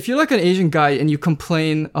 if you're like an Asian guy and you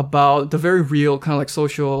complain about the very real kind of like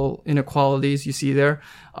social inequalities you see there,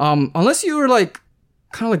 unless you're like,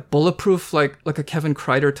 kind of like bulletproof, like a Kevin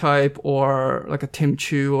Kreider type, or like a Tim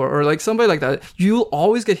Chu, or like somebody like that, you'll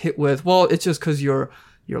always get hit with, well, it's just because you're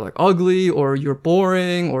like ugly, or you're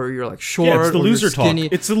boring, or you're like short, yeah, it's the or loser you're skinny,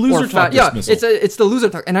 talk. It's the loser talk. Yeah, dismissal. it's the loser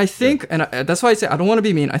talk. And I think, and that's why I say I don't want to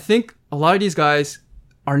be mean. I think a lot of these guys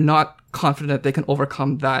are not confident that they can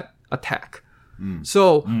overcome that attack.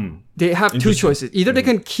 So they have two choices. Either they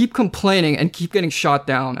can keep complaining and keep getting shot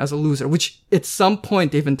down as a loser, which at some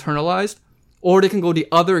point they've internalized, or they can go the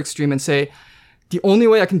other extreme and say, the only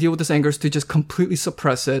way I can deal with this anger is to just completely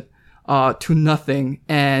suppress it to nothing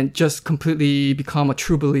and just completely become a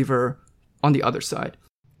true believer on the other side.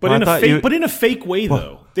 But in a fake way,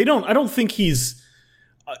 though. I don't think he's,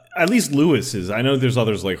 at least Lewis is. I know there's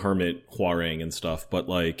others like Hermit Hwoarang and stuff, but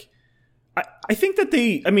like, I think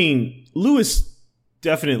that Lewis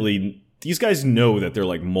definitely, these guys know that they're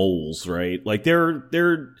like moles, right? Like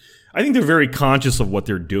I think they're very conscious of what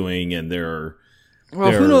they're doing, and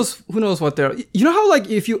who knows what they're, you know how like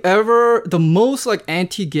if you ever, the most like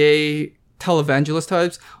anti-gay televangelist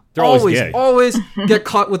types, they're always get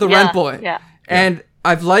caught with a rent boy. Yeah. And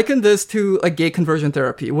I've likened this to a gay conversion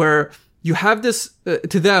therapy, where you have this,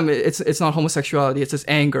 to them, it's not homosexuality, it's this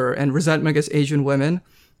anger and resentment against Asian women.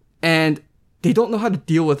 And they don't know how to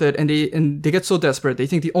deal with it, and they get so desperate. They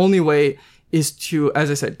think the only way is to,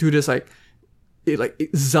 as I said, do this like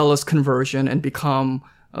zealous conversion and become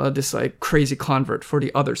this like crazy convert for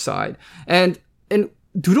the other side. And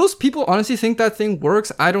do those people honestly think that thing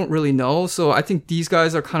works? I don't really know. So I think these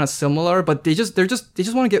guys are kind of similar, but they just want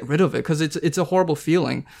to get rid of it because it's a horrible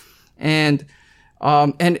feeling. And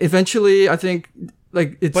eventually I think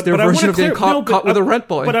like it's their version of getting caught with a rent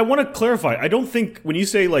boy. But I want to clarify. I don't think when you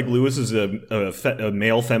say like Lewis is a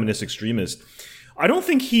male feminist extremist, I don't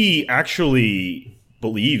think he actually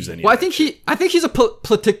believes any. Well, I think he's a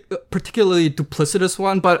particularly duplicitous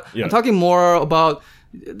one, but I'm talking more about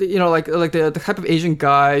like the type of Asian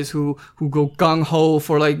guys who go gung ho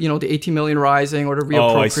for like the 18 million rising or to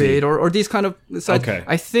reappropriate or these kind of sites. Okay.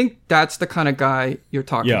 I think that's the kind of guy you're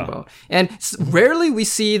talking about. And rarely we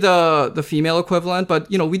see the female equivalent, but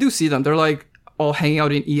we do see them. They're like all hanging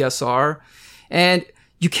out in ESR, and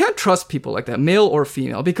you can't trust people like that, male or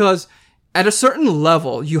female, because at a certain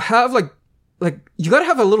level you have like you gotta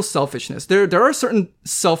have a little selfishness. There are certain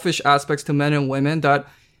selfish aspects to men and women that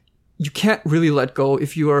you can't really let go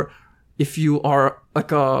if you are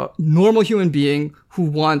like a normal human being who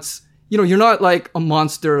wants, you're not like a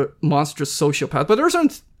monstrous sociopath, but there are certain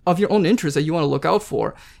of your own interests that you want to look out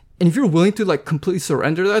for. And if you're willing to like completely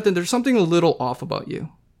surrender that, then there's something a little off about you.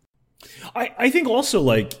 I think also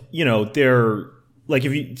like, they're like,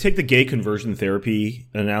 if you take the gay conversion therapy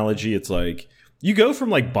analogy, it's like you go from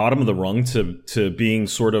like bottom of the rung to being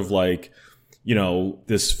sort of like,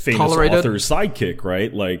 this famous author's sidekick,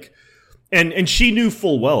 right? Like, and she knew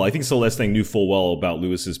full well. I think Celeste knew full well about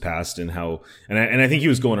Lewis's past and how, and I think he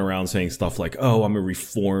was going around saying stuff like, "Oh, I'm a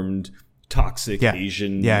reformed, toxic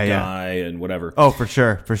Asian guy," and whatever. Oh, for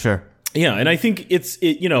sure. Yeah, and I think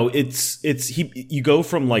you go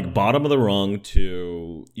from like bottom of the rung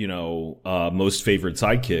to most favored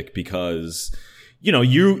sidekick because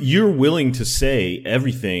you're willing to say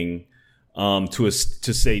everything to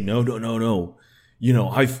say no.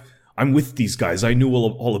 I'm with these guys. I knew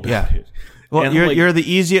all about it. Well, and you're the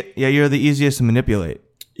easiest. Yeah, you're the easiest to manipulate.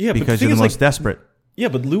 Yeah, because you're the most desperate. Yeah,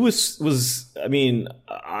 but Lewis was. I mean,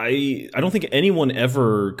 I don't think anyone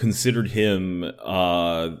ever considered him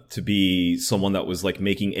to be someone that was like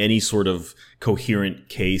making any sort of coherent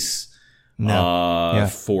case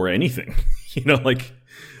for anything. Like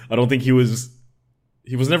I don't think he was.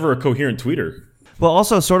 He was never a coherent tweeter. Well,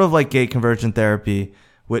 also sort of like gay conversion therapy,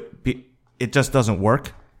 it just doesn't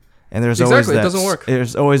work. And there's always that, it doesn't work.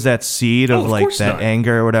 There's always that seed of like that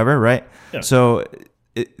anger or whatever, right? Yeah. So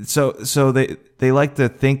they like to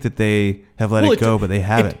think that they have let it go, but they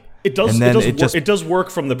haven't. It does work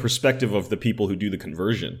from the perspective of the people who do the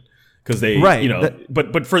conversion, because they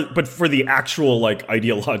but for the actual like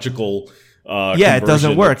ideological it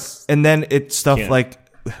doesn't work. And then it's stuff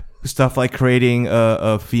like creating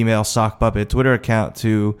a female sock puppet Twitter account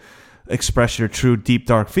to express your true deep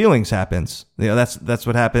dark feelings happens. That's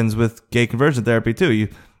what happens with gay conversion therapy too.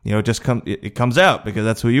 It comes out because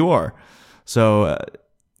that's who you are. So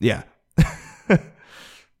yeah.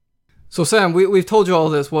 So Sam, we've told you all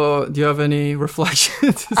this. Well, do you have any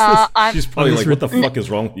reflections? She's probably like, what the fuck is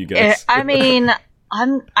wrong with you guys? I mean,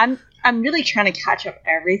 I'm really trying to catch up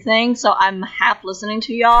everything, so I'm half listening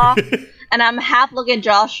to y'all, and I'm half looking at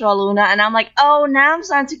Joshua Luna, and I'm like, oh, now I'm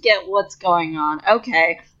starting to get what's going on.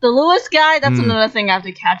 Okay, the Lewis guy, that's another thing I have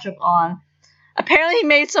to catch up on. Apparently, he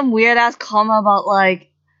made some weird ass comment about like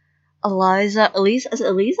Eliza.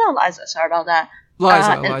 Sorry about that.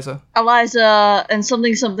 Eliza, and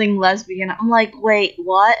something lesbian. I'm like, wait,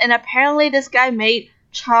 what? And apparently, this guy made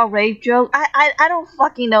child rape joke. I don't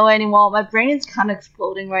fucking know anymore. My brain is kind of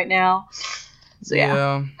exploding right now. So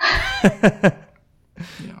yeah.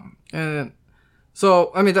 And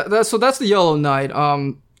so I mean that's the Yellow Knight.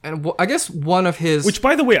 And I guess one of his, which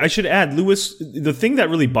by the way I should add, Lewis. The thing that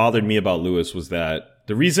really bothered me about Lewis was that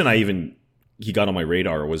the reason he got on my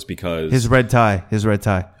radar was because his red tie. He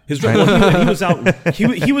was out.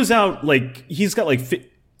 He was out like he's got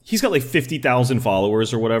like 50,000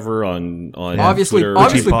 followers or whatever on obviously Twitter.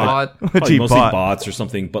 Obviously mostly bots or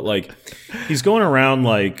something. But like he's going around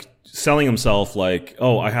like selling himself like,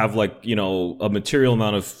 oh, I have like a material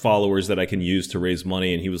amount of followers that I can use to raise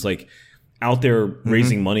money, and he was like out there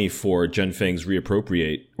raising money for Jen Feng's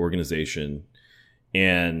Reappropriate organization.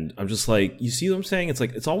 And I'm just like, you see what I'm saying? It's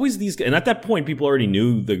like, it's always these guys. And at that point, people already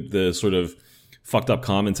knew the sort of fucked up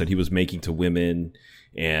comments that he was making to women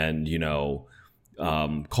and,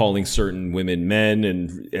 calling certain women men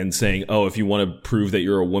and saying, oh, if you want to prove that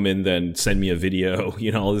you're a woman, then send me a video,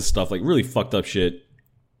 all this stuff, like really fucked up shit.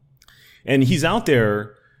 And he's out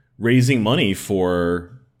there raising money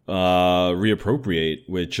for Reappropriate,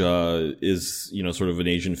 which is, sort of an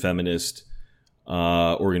Asian feminist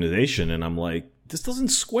organization. And I'm like, this doesn't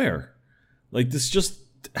square. Like,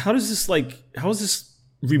 how is this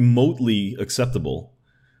remotely acceptable?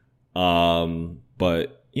 But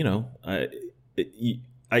But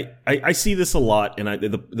I see this a lot, and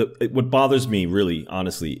what bothers me really,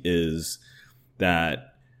 honestly, is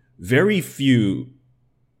that very few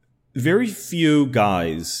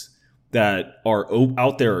guys that are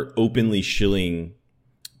out there openly shilling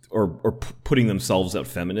or putting themselves out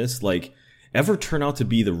feminist, like, ever turn out to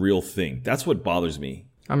be the real thing. That's what bothers me.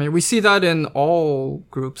 I mean, we see that in all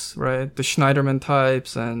groups, right? The Schneiderman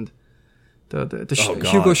types and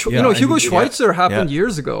Hugo Schweitzer happened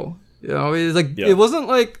years ago. It's like it wasn't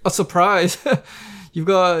like a surprise. You've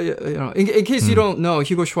got, in case you don't know,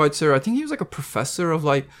 Hugo Schweitzer, I think he was like a professor of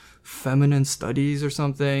like feminine studies or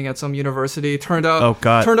something at some university. Turned out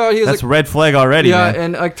he was that's red flag already. Yeah, man.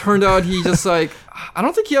 and like turned out he just like, I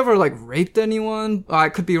don't think he ever like raped anyone. I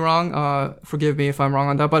could be wrong. Forgive me if I'm wrong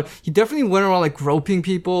on that, but he definitely went around like groping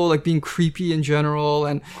people, like being creepy in general,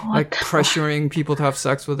 and like pressuring people to have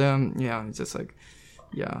sex with him. Yeah, it's just like,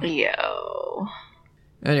 yeah. Yo.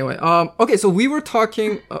 Anyway, okay, so we were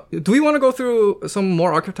talking. Do we want to go through some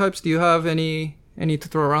more archetypes? Do you have any to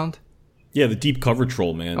throw around? Yeah, the deep cover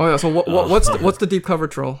troll, man. Oh yeah, so what's the deep cover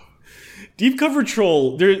troll? Deep cover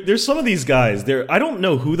troll. There's some of these guys. I don't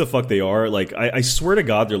know who the fuck they are. Like, I swear to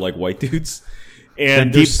God, they're like white dudes.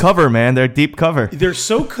 And they're deep cover, man. They're deep cover. They're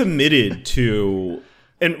so committed to.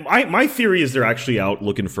 And my theory is they're actually out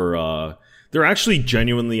looking for. They're actually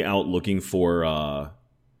genuinely out looking for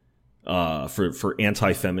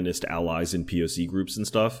anti-feminist allies in POC groups and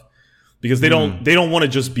stuff. Because they don't want to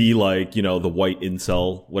just be like, the white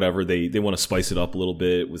incel, whatever. They want to spice it up a little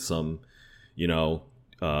bit with some,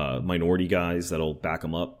 minority guys that'll back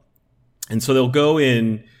them up. And so they'll go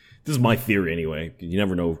in, this is my theory anyway, you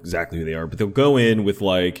never know exactly who they are, but they'll go in with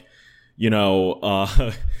like,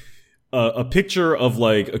 a picture of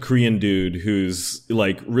like a Korean dude who's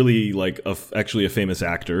like really like actually a famous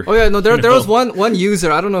actor. Oh yeah, no, there was one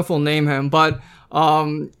user, I don't know if we'll name him, but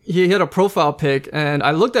he had a profile pic, and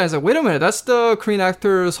I looked at it and I was like, wait a minute, that's the Korean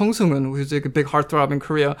actor Song Seung-eun, who's like a big heartthrob in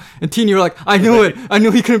Korea. And Teen, you were like, I knew it. I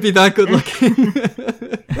knew he couldn't be that good looking.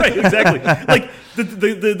 Right, exactly. Like,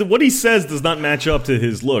 the what he says does not match up to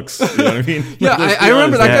his looks. You know what I mean? Yeah, I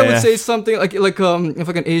remember that guy would say something like if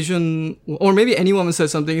like an Asian, or maybe any woman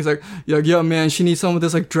says something, he's like, yeah, man, she needs some of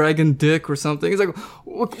this like dragon dick or something. He's like,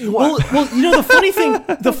 what? Well,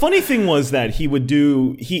 the funny thing was that he would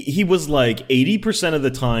do, he was like 80% of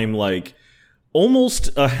the time, like almost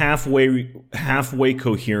a halfway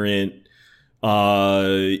coherent,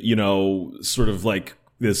 sort of like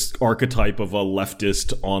this archetype of a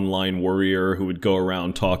leftist online warrior who would go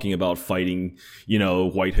around talking about fighting,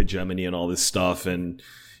 white hegemony and all this stuff. And,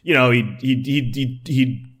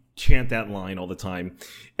 he'd chant that line all the time.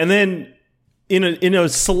 And then in a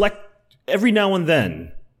select, every now and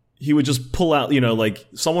then he would just pull out, like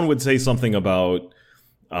someone would say something about,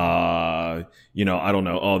 I don't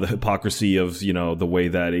know, the hypocrisy of, the way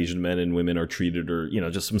that Asian men and women are treated, or,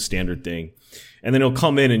 just some standard thing. And then he'll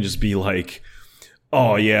come in and just be like,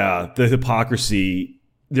 oh yeah, the hypocrisy,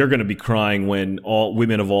 they're going to be crying when all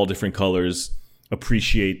women of all different colors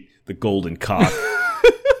appreciate the golden cock.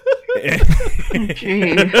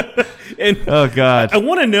 and oh God. I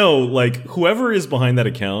want to know, like, whoever is behind that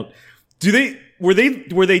account, were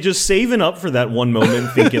they just saving up for that one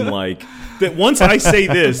moment thinking like, that once I say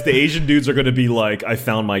this, the Asian dudes are going to be like, I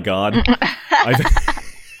found my God.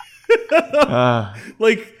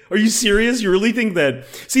 Like, are you serious? You really think that?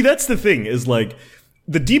 See, that's the thing, is like,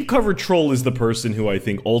 the deep cover troll is the person who I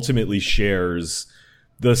think ultimately shares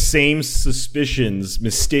the same suspicions,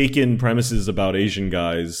 mistaken premises about Asian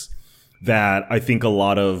guys that I think a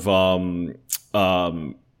lot of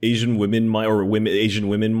Asian women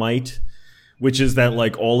might, which is that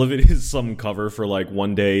like all of it is some cover for like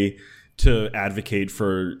one day to advocate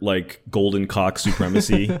for like golden cock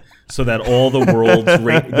supremacy, so that all the world's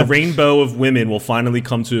the rainbow of women will finally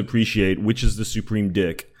come to appreciate which is the supreme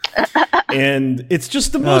dick. And it's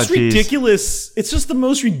just the most ridiculous. It's just the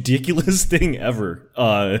most ridiculous thing ever.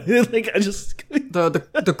 Like, I just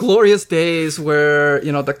the glorious days where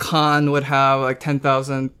the Khan would have like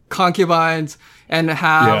 10,000 concubines and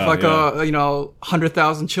have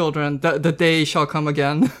 100,000 children. The day shall come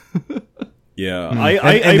again. Yeah,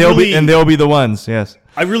 they'll be the ones. Yes,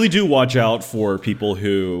 I really do watch out for people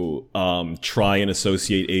who try and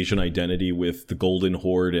associate Asian identity with the Golden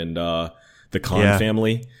Horde and the Khan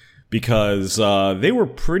family, because they were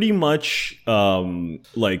pretty much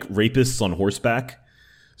like rapists on horseback.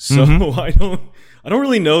 So I don't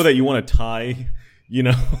really know that you want to tie,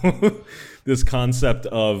 this concept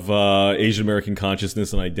of Asian American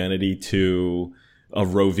consciousness and identity to a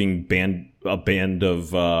roving band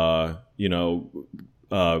of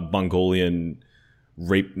Mongolian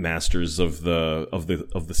rape masters of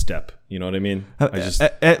the steppe. You know what I mean?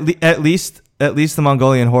 At least the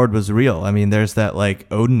Mongolian horde was real. I mean, there's that like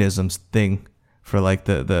Odinism thing for like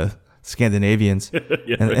the Scandinavians,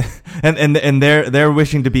 Yeah, and they're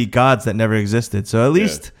wishing to be gods that never existed. So at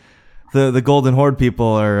least the Golden Horde people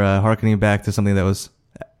are hearkening back to something that was,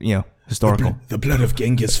 historical. The blood of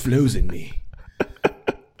Genghis flows in me.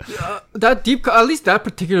 That at least that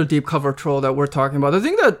particular deep cover troll that we're talking about, the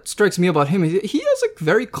thing that strikes me about him is he is like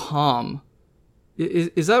very calm.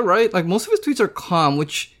 Is that right? Like most of his tweets are calm,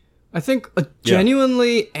 which I think a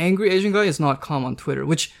genuinely angry Asian guy is not calm on Twitter,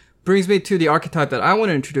 which brings me to the archetype that I want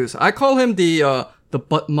to introduce. I call him the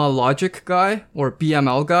Butma logic guy or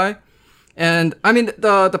BML guy. And I mean,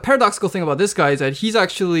 the paradoxical thing about this guy is that he's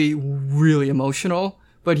actually really emotional,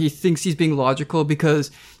 but he thinks he's being logical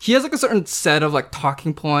because he has like a certain set of like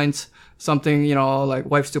talking points, something, like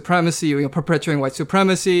white supremacy, perpetuating white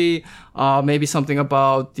supremacy, maybe something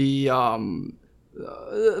about the,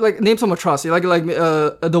 like name some atrocity, like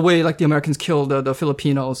the way like the Americans killed the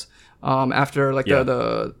Filipinos, after like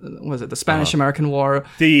the Spanish American War,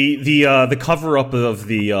 the cover up of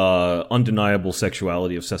the undeniable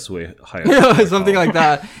sexuality of Sesue Hayashi, something like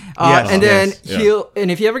that. And then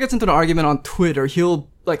and if he ever gets into an argument on Twitter,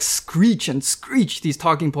 he'll like screech these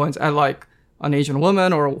talking points at like an Asian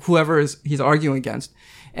woman or whoever he's arguing against,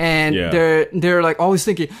 and they're like always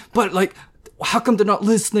thinking, but like, how come they're not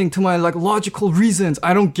listening to my like logical reasons?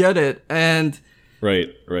 I don't get it. And right.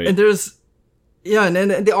 And there's and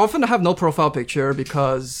then they often have no profile picture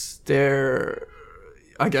because they're,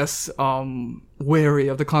 I guess, wary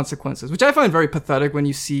of the consequences, which I find very pathetic when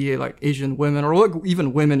you see like Asian women or like,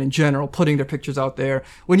 even women in general putting their pictures out there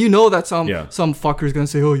when you know that some fucker is going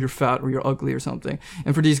to say, oh, you're fat or you're ugly or something.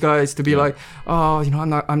 And for these guys to be like, oh,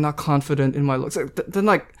 I'm not confident in my looks. Then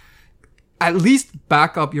like, at least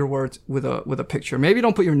back up your words with a picture. Maybe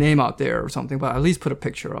don't put your name out there or something, but at least put a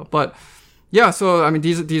picture up. But yeah, so I mean,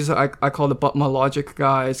 these I call the Butma logic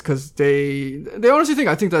guys because they honestly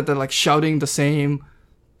I think that they're like shouting the same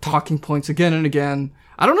talking points again and again.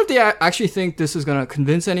 I don't know if they actually think this is gonna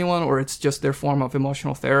convince anyone or it's just their form of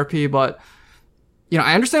emotional therapy. But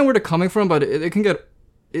I understand where they're coming from, but it can get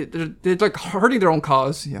they're like hurting their own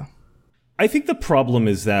cause. Yeah, I think the problem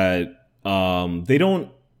is that they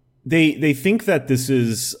don't. They think that this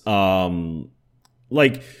is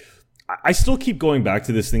like, I still keep going back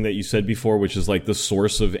to this thing that you said before, which is like the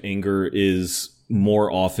source of anger is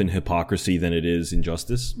more often hypocrisy than it is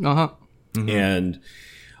injustice. Mm-hmm. And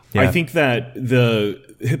I think that the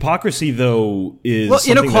hypocrisy though is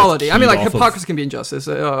inequality. I mean, like hypocrisy can be injustice.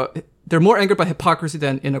 They're more angered by hypocrisy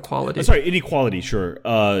than inequality. Sorry, inequality, sure.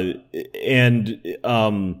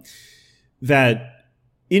 That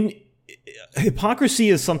in hypocrisy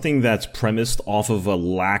is something that's premised off of a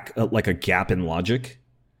lack, like a gap in logic,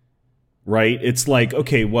 right? It's like,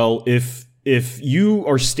 okay, well, if you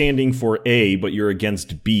are standing for A but you're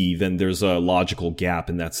against B, then there's a logical gap,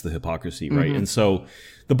 and that's the hypocrisy, right? Mm-hmm. And so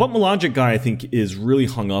the Butma logic guy, I think, is really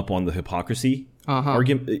hung up on the hypocrisy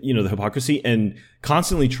argument, the hypocrisy, and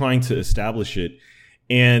constantly trying to establish it,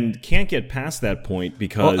 and can't get past that point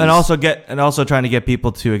because and also trying to get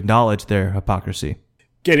people to acknowledge their hypocrisy.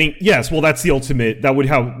 That's the ultimate. That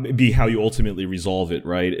would be how you ultimately resolve it,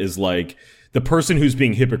 right? Is like the person who's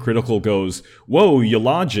being hypocritical goes, "Whoa, your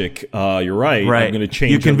logic, you're right. I'm going to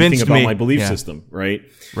change everything about my belief system," right?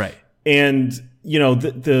 Right. And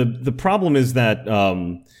the problem is that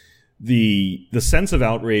the sense of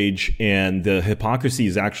outrage and the hypocrisy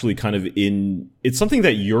is actually kind of it's something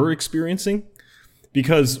that you're experiencing.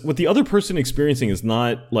 Because what the other person experiencing is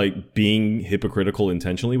not like being hypocritical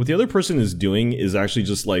intentionally. What the other person is doing is actually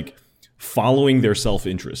just like following their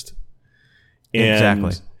self-interest.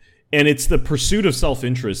 Exactly. And it's the pursuit of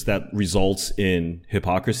self-interest that results in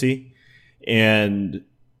hypocrisy. And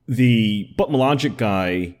the Butma logic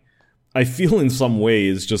guy, I feel in some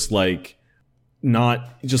ways just like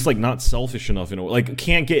not selfish enough in a way, like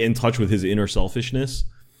can't get in touch with his inner selfishness.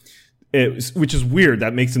 Which is weird.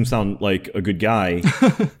 That makes him sound like a good guy,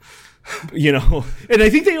 And I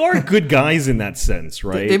think they are good guys in that sense,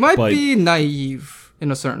 right? They might be naive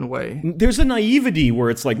in a certain way. There's a naivety where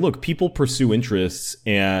it's like, look, people pursue interests,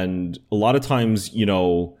 and a lot of times,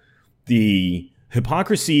 the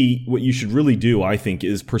hypocrisy. What you should really do, I think,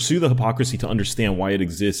 is pursue the hypocrisy to understand why it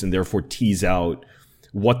exists, and therefore tease out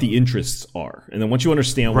what the interests are. And then once you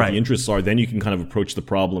understand what the interests are, then you can kind of approach the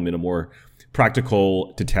problem in a more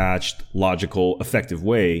practical, detached, logical, effective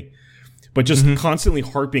way. But just constantly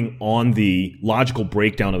harping on the logical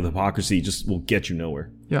breakdown of the hypocrisy just will get you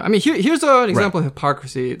nowhere. Yeah, I mean, here's an example of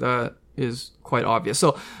hypocrisy that is quite obvious.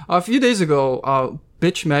 So a few days ago,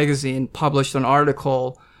 Bitch Magazine published an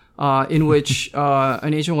article in which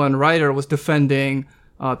an Asian woman writer was defending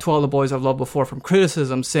To All the Boys I've Loved Before from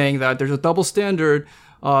criticism, saying that there's a double standard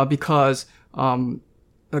because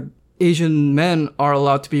Asian men are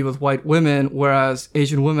allowed to be with white women, whereas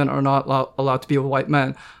Asian women are not allowed to be with white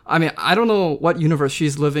men. I mean, I don't know what universe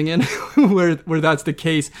she's living in where that's the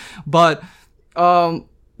case, but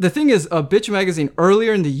the thing is, Bitch Magazine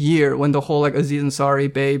earlier in the year, when the whole like Aziz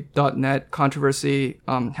Ansari Babe.net controversy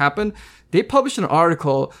happened, they published an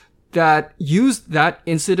article that used that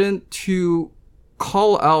incident to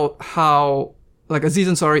call out how like Aziz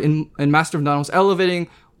Ansari in Master of None was elevating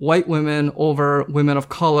white women over women of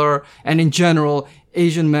color, and in general,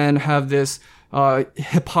 Asian men have this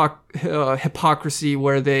hypocrisy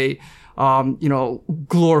where they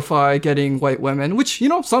glorify getting white women, which,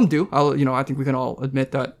 some do. I think we can all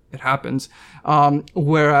admit that it happens.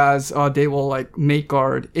 Whereas, they will like mate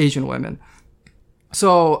guard Asian women.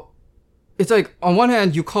 So it's like, on one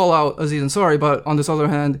hand, you call out Aziz Ansari, but on this other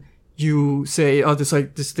hand, you say,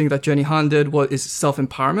 this thing that Jenny Han did is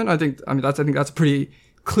self-empowerment. I think that's a pretty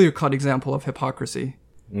clear-cut example of hypocrisy.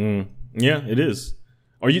 Yeah, it is.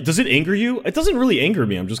 Does it anger you? It doesn't really anger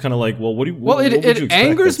me. I'm just kind of like, well, what would you expect? It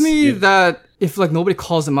angers me that if like nobody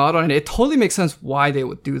calls them out on it, it totally makes sense why they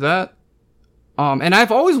would do that. And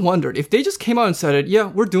I've always wondered if they just came out and said it, yeah,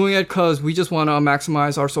 we're doing it because we just want to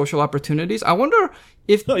maximize our social opportunities. I wonder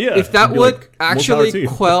if that would like, actually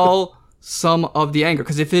quell some of the anger.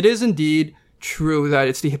 Because if it is indeed true that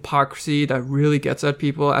it's the hypocrisy that really gets at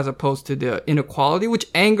people as opposed to the inequality, which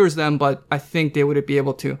angers them, but I think they would be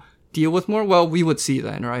able to deal with more, well, we would see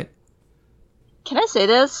then, right? Can I say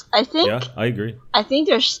this? I agree. I think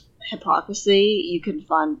there's hypocrisy you can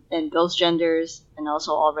find in both genders and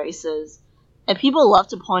also all races. And people love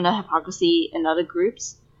to point out hypocrisy in other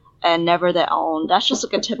groups and never their own. That's just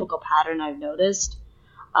like a typical pattern I've noticed.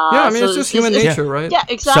 It's just human nature, right? Yeah,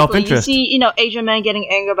 exactly. Self-interest. You see, Asian men getting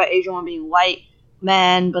angry about Asian women being white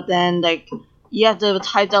men, but then, like, you have to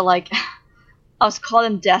type that, like, I was calling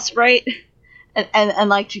them desperate, and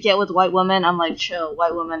like, to get with white women, I'm like, chill,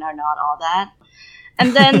 white women are not all that.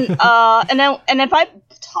 And then, and if I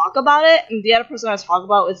talk about it, and the other person I talk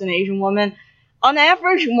about is an Asian woman, on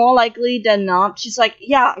average, more likely than not, she's like,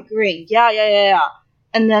 yeah, agreeing, yeah.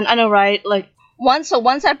 And then, I know, right, like, once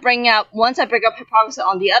I bring up hypocrisy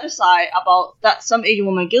on the other side about that some Asian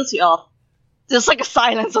woman guilty of, there's like a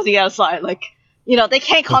silence on the other side. Like, they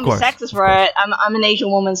can't call me sexist for it. I'm an Asian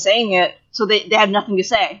woman saying it, so they have nothing to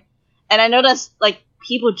say. And I notice like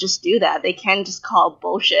people just do that. They can't just call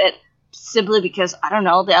bullshit simply because, I don't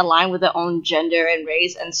know, they align with their own gender and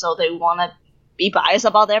race, and so they want to be biased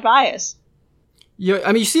about their bias. Yeah,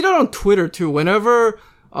 I mean, you see that on Twitter too. Whenever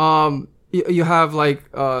you have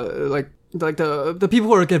like the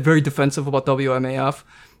people who get very defensive about WMAF,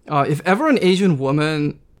 if ever an Asian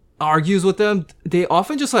woman argues with them, they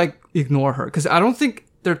often just like ignore her, because I don't think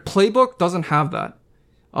their playbook doesn't have that.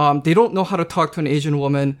 They don't know how to talk to an Asian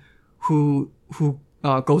woman who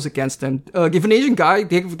goes against them. If an Asian guy,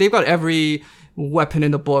 they've got every weapon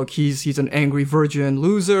in the book. He's an angry virgin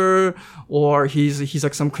loser, or he's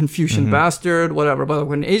like some Confucian bastard, whatever. But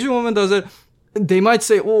when an Asian woman does it, they might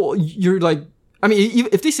say, "Oh, you're like." I mean,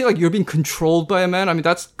 if they say like you're being controlled by a man, I mean,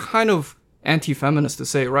 that's kind of anti-feminist to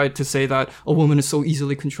say, right? To say that a woman is so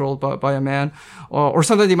easily controlled by a man. Or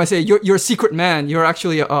sometimes they might say, you're a secret man. You're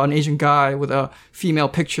actually an Asian guy with a female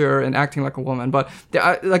picture and acting like a woman. But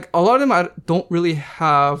like a lot of them don't really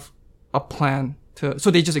have a plan so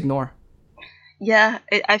they just ignore. Yeah,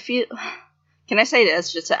 I feel, can I say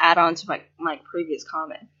this just to add on to my previous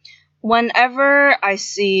comment? Whenever I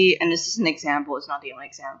see, and this is an example, it's not the only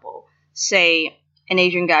example, say an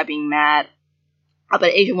Asian guy being mad about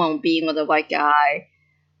an Asian woman being with a white guy,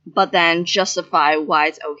 but then justify why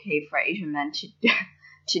it's okay for Asian men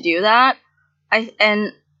to do that.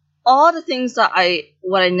 And all the things that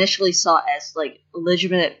what I initially saw as like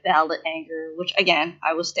legitimate, valid anger, which again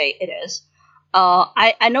I will state it is.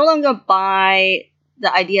 I no longer buy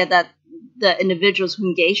the idea that the individuals who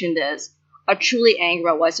engage in this are truly angry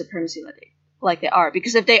about white supremacy like they are,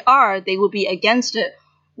 because if they are, they will be against it,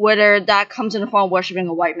 whether that comes in the form of worshiping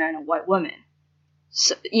a white man or white woman.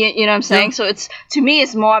 So, you know what I'm saying? Yeah. So to me,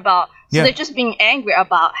 it's more about, they're just being angry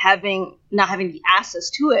about not having the access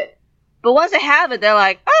to it. But once they have it, they're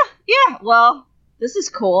like, yeah, well, this is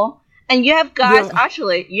cool. And you have guys,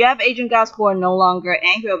 actually, you have Asian guys who are no longer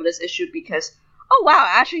angry over this issue because, oh wow,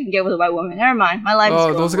 I actually can get with a white woman. Never mind, my life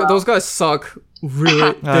is going those guys suck.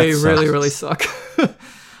 Really, they really suck.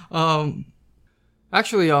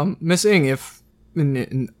 Actually, Miss Ng, if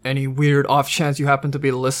in any weird off chance you happen to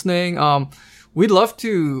be listening, we'd love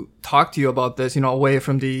to talk to you about this, away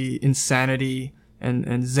from the insanity and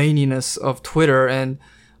zaniness of Twitter. And,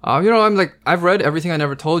 I've read Everything I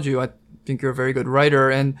Never Told You. I think you're a very good writer,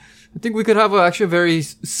 and I think we could have actually a very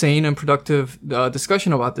sane and productive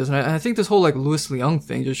discussion about this. And I think this whole Louis Leung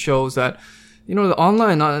thing just shows that, the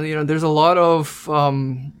online, there's a lot of,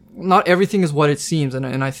 not everything is what it seems.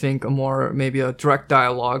 And I think maybe a direct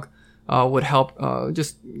dialogue would help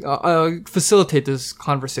facilitate this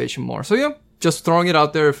conversation more. So yeah, just throwing it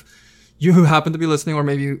out there if you happen to be listening, or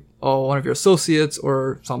maybe one of your associates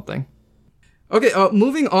or something. Okay,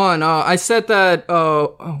 moving on. I said that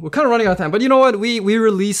we're kind of running out of time, but you know what? We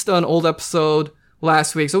released an old episode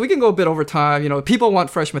last week, so we can go a bit over time. People want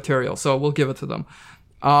fresh material, so we'll give it to them.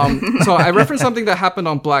 So I referenced something that happened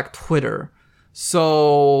on Black Twitter.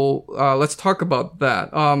 So let's talk about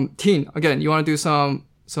that. Teen, again, you want to do some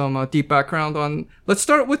deep background on? Let's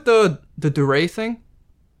start with the DeRay thing,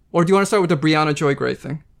 or do you want to start with the Brianna Joy Gray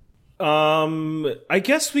thing? I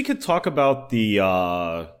guess we could talk about the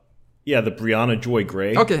Brianna Joy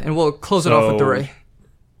Gray. Okay, and we'll close it off with DeRay.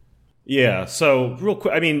 Yeah. So real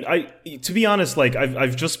quick, I mean, to be honest,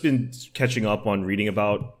 I've just been catching up on reading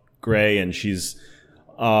about Gray, and she's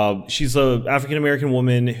a African American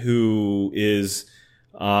woman who is,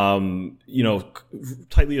 tightly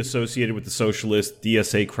associated with the socialist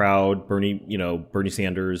DSA crowd, Bernie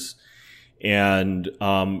Sanders, and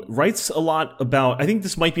writes a lot about. I think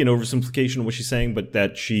this might be an oversimplification of what she's saying, but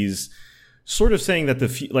that she's sort of saying that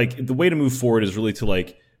the way to move forward is really to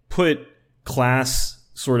put class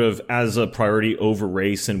sort of as a priority over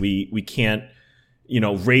race, and we can't.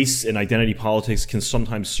 Race and identity politics can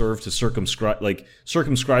sometimes serve to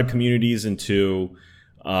circumscribe communities into,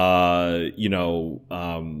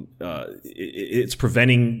 it's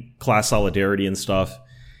preventing class solidarity and stuff.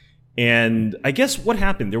 And I guess what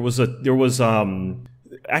happened, there was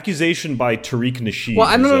accusation by Tariq Nasheed. Well,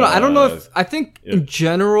 I don't know if, I think in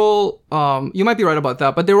general, you might be right about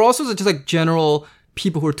that, but there were also just general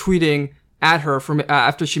people who were tweeting at her from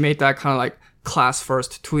after she made that kind of class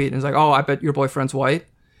first tweet, and it's oh, I bet your boyfriend's white.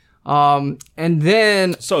 And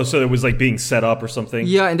then so it was being set up or something.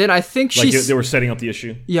 Yeah, and then I think they were setting up the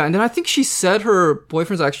issue. Yeah, and then I think she said her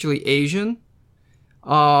boyfriend's actually Asian.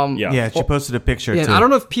 She posted a picture. Yeah, too. And I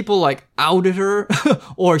don't know if people outed her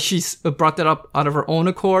or she brought that up out of her own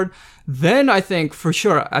accord. Then I think for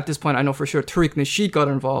sure at this point I know for sure Tariq Nasheed got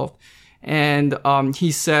involved, and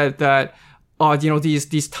he said that.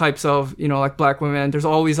 These types of, black women, there's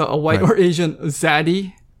always a white or Asian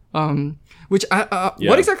zaddy, which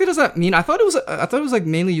what exactly does that mean? I thought it was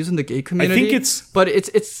mainly used in the gay community. I think it's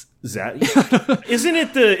zaddy. Isn't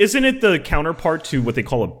it the counterpart to what he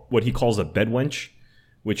calls a bedwench,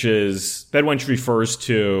 which is bedwench refers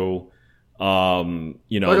to, a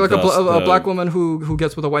black woman who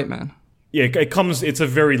gets with a white man. Yeah, it's a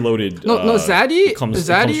very loaded. No, zaddy.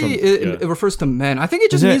 It refers to men. I think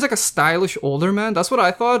it just means a stylish older man. That's what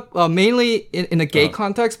I thought, mainly in a gay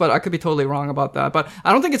context. But I could be totally wrong about that. But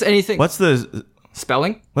I don't think it's anything. What's the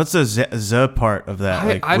spelling? What's the z part of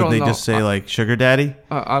that? I don't know. Would they just say sugar daddy?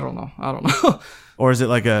 I don't know. Or is it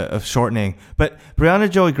a shortening? But Brianna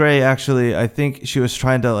Joy Gray, actually, I think she was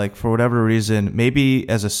trying to for whatever reason, maybe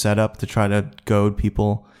as a setup to try to goad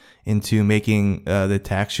people into making the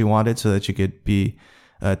tax she wanted so that she could be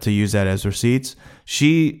to use that as receipts.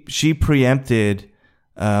 She preempted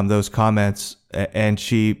those comments and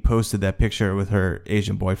she posted that picture with her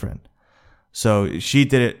Asian boyfriend. So she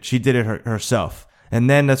did it herself. And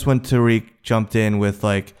then that's when Tariq jumped in with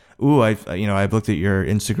ooh, I've looked at your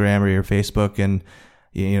Instagram or your Facebook, and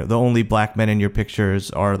the only black men in your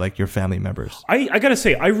pictures are your family members. I gotta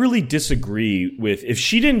say, I really disagree with if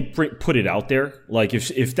she didn't put it out there.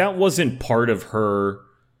 If that wasn't part of her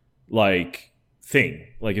thing,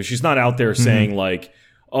 if she's not out there saying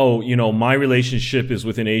oh, my relationship is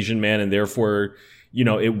with an Asian man, and therefore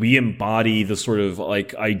we embody the sort of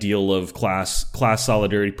ideal of class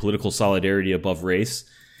solidarity, political solidarity above race.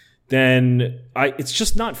 Then it's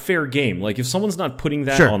just not fair game. If someone's not putting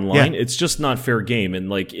that online, it's just not fair game. And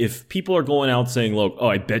if people are going out saying, look, oh,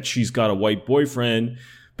 I bet she's got a white boyfriend,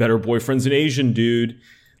 bet her boyfriend's an Asian dude.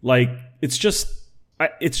 It's just,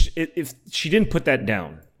 if she didn't put that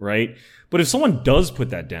down, right? But if someone does put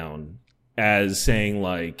that down as saying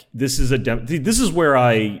this is where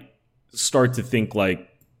I start to think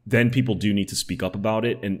then people do need to speak up about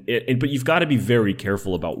it. But you've got to be very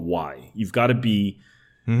careful about why. You've got to be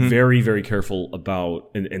very, very careful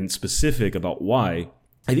about and specific about why.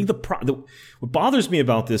 I think what bothers me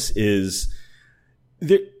about this is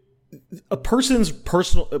a person's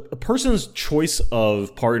choice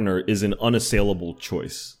of partner is an unassailable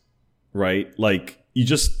choice, right? Like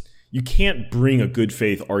you can't bring a good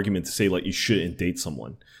faith argument to say like you shouldn't date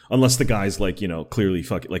someone unless the guy's like, you know, clearly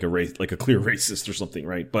like a clear racist or something,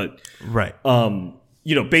 right? But Right.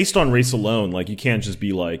 You know, based on race alone, like you can't just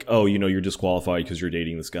be like, oh, you know, you're disqualified because you're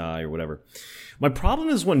dating this guy or whatever. My problem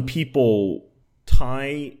is when people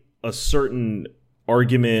tie a certain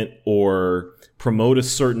argument or promote a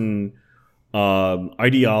certain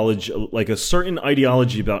ideology, like a certain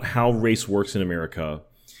ideology about how race works in America,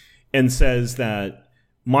 and says that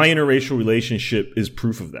my interracial relationship is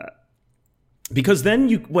proof of that. Because then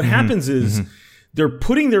what happens is they're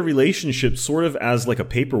putting their relationship sort of as like a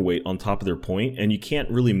paperweight on top of their point, and you can't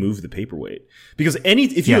really move the paperweight. Because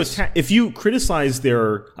if you criticize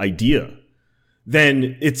their idea,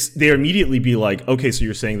 then they immediately be like, okay, so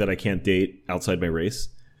you're saying that I can't date outside my race?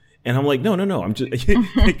 And I'm like, no. I'm just,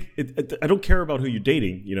 I don't care about who you're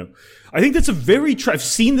dating. You know, I think that's I've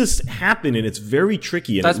seen this happen, and it's very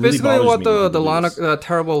tricky. And That's it really basically what bothers me the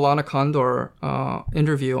terrible Lana Condor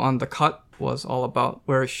interview on The Cut was all about,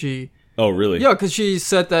 where she. Oh, really? Yeah, because she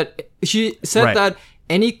said that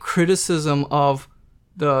any criticism of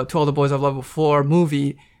the To All the Boys I've Loved Before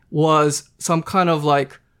movie was some kind of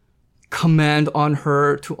like command on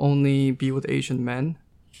her to only be with Asian men.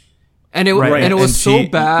 And it was so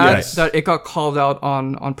bad that it got called out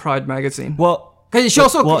on Pride magazine. Well, she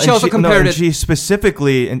also compared it. She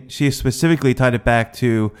specifically tied it back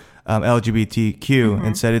to LGBTQ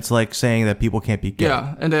and said it's like saying that people can't be gay.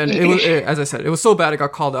 Yeah, and then as I said, it was so bad it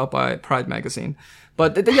got called out by Pride magazine.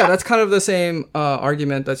 But that's kind of the same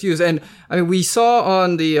argument that's used. And I mean, we saw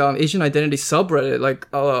on the Asian Identity subreddit, like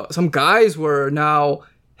some guys were now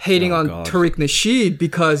hating on Tariq Nasheed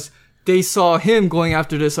because they saw him going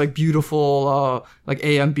after this like beautiful like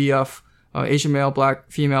AMBF Asian male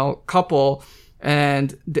black female couple,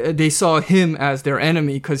 and they saw him as their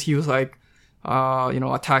enemy because he was like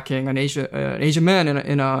attacking an Asian man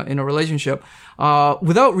in a relationship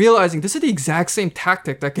without realizing this is the exact same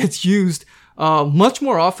tactic that gets used much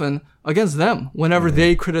more often against them whenever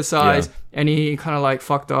they criticize any kind of like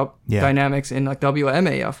fucked up dynamics in like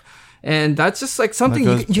WMAF. And that's just like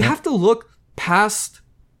something you have to look past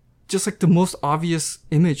just like the most obvious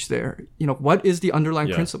image there. You know, what is the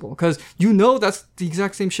underlying principle? Because that's the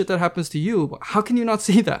exact same shit that happens to you. How can you not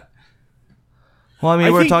see that? Well, I mean,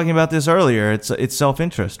 we were talking about this earlier. It's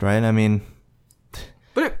self-interest, right? I mean,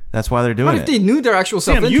 that's why they're doing it. What if they knew their actual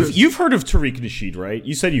Sam, self-interest? you've heard of Tariq Nasheed, right?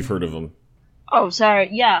 You said you've heard of him. Oh, sorry.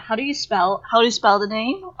 Yeah. How do you spell the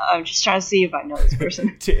name? I'm just trying to see if I know this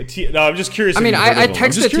person. No, I'm just curious. I mean, I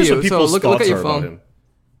texted to you, so look at your phone.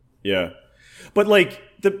 Yeah, but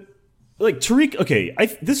Tariq. Okay, I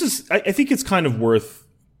think it's kind of worth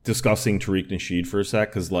discussing Tariq Nasheed for a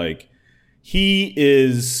sec, because like he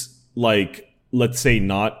is like, let's say,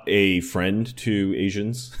 not a friend to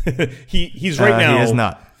Asians. he's right now. He is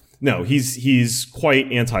not. No, he's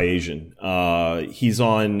quite anti-Asian. He's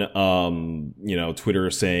on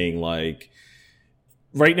Twitter saying like,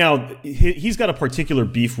 right now he's got a particular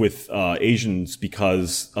beef with Asians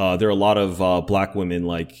because there are a lot of black women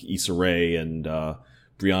like Issa Rae and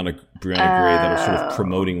Brianna Gray that are sort of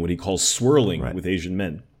promoting what he calls swirling with Asian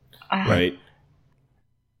men, right?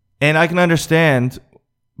 And I can understand,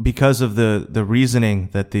 because of the reasoning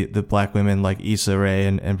that the black women like Issa Rae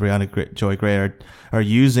and Brianna Joy Gray are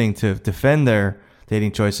using to defend their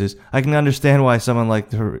dating choices, I can understand why someone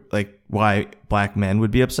why black men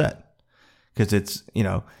would be upset, because it's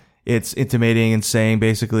intimating and saying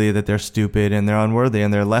basically that they're stupid and they're unworthy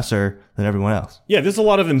and they're lesser than everyone else. Yeah, there's a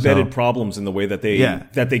lot of embedded problems in the way that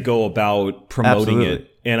they go about promoting it.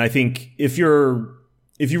 And I think if you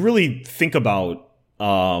really think about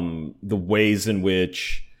the ways in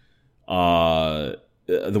which a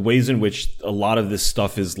lot of this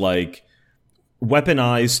stuff is like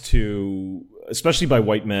weaponized to, especially by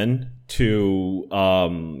white men, to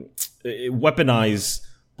weaponize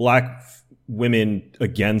black women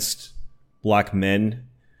against black men.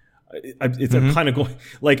 I'm kind of going,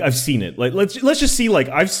 like, I've seen it. Like, let's just see, like,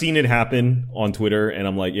 I've seen it happen on Twitter, and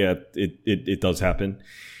I'm like, yeah, it does happen.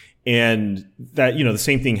 And that, the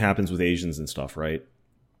same thing happens with Asians and stuff, right?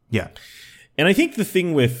 Yeah. And I think the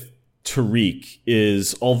thing with Tariq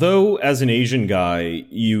is, although as an Asian guy,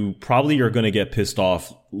 you probably are going to get pissed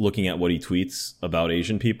off looking at what he tweets about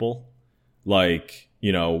Asian people. Like,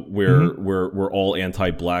 we're all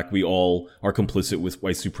anti-black. We all are complicit with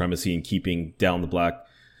white supremacy and keeping down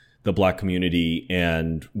the black community.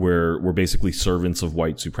 And we're basically servants of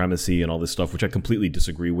white supremacy and all this stuff, which I completely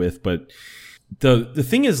disagree with. But the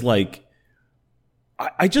thing is, like,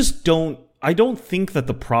 I just don't I don't think that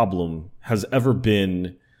the problem has ever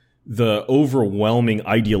been the overwhelming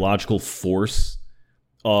ideological force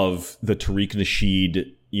of the Tariq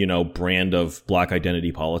Nasheed, brand of black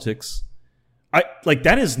identity politics.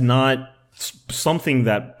 That is not something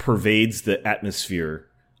that pervades the atmosphere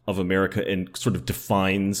of America and sort of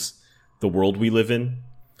defines the world we live in.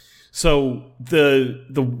 So the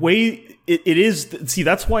way it is, see,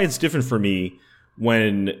 that's why it's different for me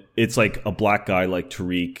when it's like a black guy like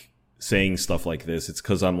Tariq saying stuff like this. It's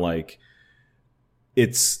because I'm like,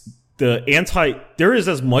 it's there is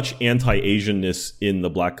as much anti-Asianness in the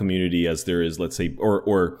black community as there is, let's say,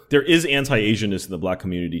 or there is anti-Asianness in the black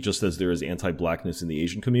community just as there is anti-blackness in the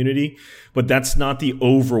Asian community. But that's not the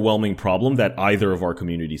overwhelming problem that either of our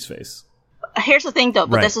communities face. Here's the thing, though,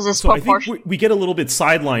 but this is a so I think we get a little bit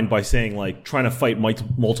sidelined by saying, like, trying to fight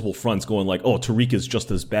multiple fronts, going like, oh, Tariq is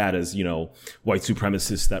just as bad as, white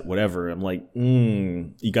supremacists, that whatever. I'm like,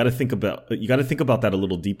 you got to think about that a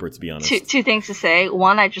little deeper, to be honest. Two things to say.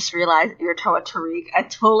 One, I just realized you're talking about Tariq. I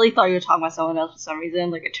totally thought you were talking about someone else for some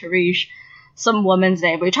reason, like a Tariq, some woman's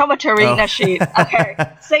name. But you're talking about Tariq Nasheed. Okay,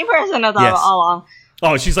 same person I thought about all along.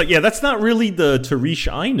 Oh, she's like, yeah, that's not really the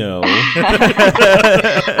Tariq I know.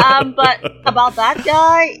 But about that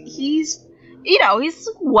guy, he's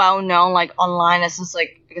well known, like, online as this,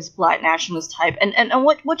 like, I guess, black nationalist type. And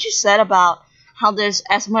what you said about how there's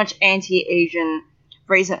as much anti-Asian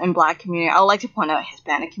racism in black community, I would like to point out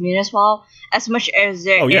Hispanic community as well, as much as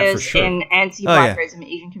there is in anti-black racism in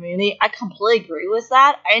Asian community. I completely agree with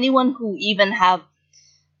that. Anyone who even have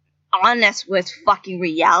honest with fucking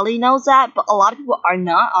reality knows that, but a lot of people are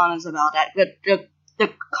not honest about that. The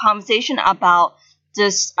conversation about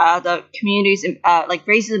this the communities like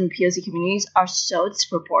racism and POC communities are so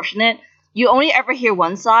disproportionate. You only ever hear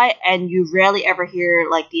one side, and you rarely ever hear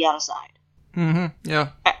like the other side.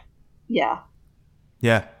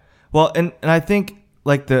 Yeah. Well, and I think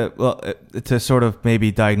like to sort of maybe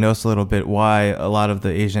diagnose a little bit why a lot of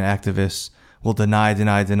the Asian activists will deny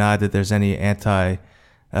that there's any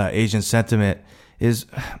Asian sentiment is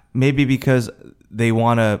maybe because they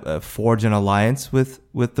want to forge an alliance with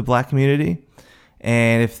the black community,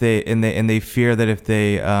 and if they fear that if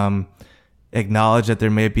they acknowledge that there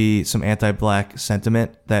may be some anti-black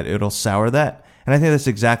sentiment, that it'll sour that. And I think that's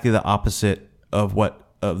exactly the opposite of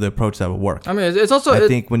the approach that would work. I mean, it's also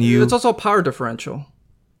it's also a power differential.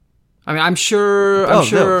 I mean, I'm sure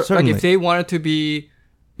like if they wanted to be,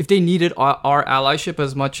 if they needed our allyship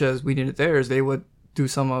as much as we needed theirs, they would do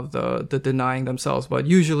some of the denying themselves, but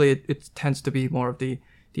usually it tends to be more of the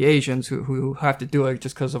Asians who have to do it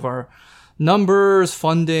just because of our numbers,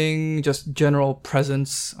 funding, just general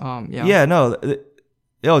presence.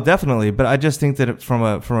 Definitely. But I just think that from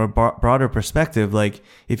a broader perspective, like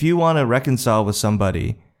if you want to reconcile with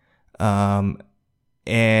somebody, and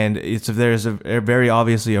if there's a very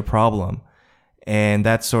obviously a problem, and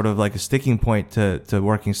that's sort of like a sticking point to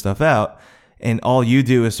working stuff out. And all you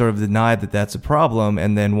do is sort of deny that that's a problem,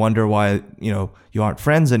 and then wonder why you aren't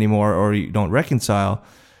friends anymore or you don't reconcile.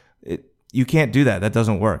 You can't do that. That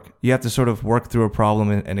doesn't work. You have to sort of work through a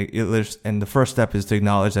problem, and the first step is to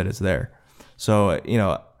acknowledge that it's there. So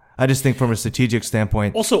I just think from a strategic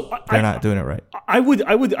standpoint, also they're not doing it right. I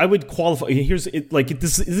would qualify. Here's it. Like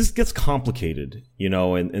this gets complicated,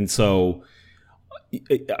 and so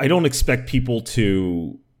I don't expect people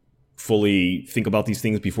to fully think about these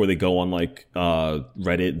things before they go on like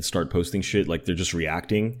Reddit and start posting shit. Like they're just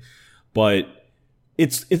reacting. But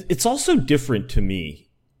it's also different to me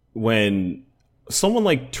when someone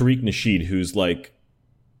like Tariq Nasheed, who's like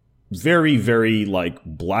very, very like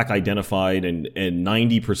black identified, and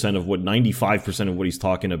 95% of what he's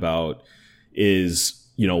talking about is,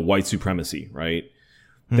 white supremacy, right?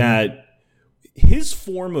 Mm-hmm. That his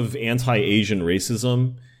form of anti-Asian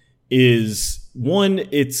racism is one,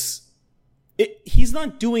 he's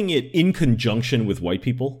not doing it in conjunction with white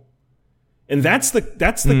people. And that's the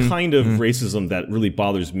kind of racism that really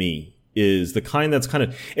bothers me, is the kind that's kind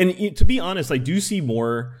of, and to be honest, I do see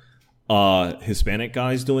more Hispanic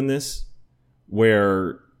guys doing this,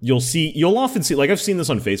 where you'll often see, like I've seen this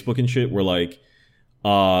on Facebook and shit, where like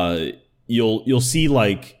you'll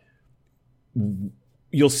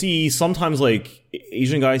see sometimes like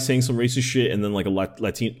Asian guys saying some racist shit, and then like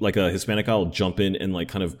a Hispanic guy will jump in and like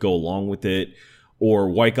kind of go along with it, or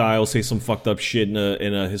white guy will say some fucked up shit, and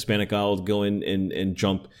a Hispanic guy will go in and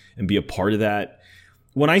jump and be a part of that.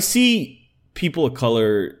 When I see people of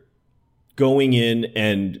color going in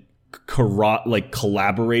and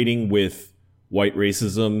collaborating with white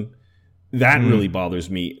racism, that really bothers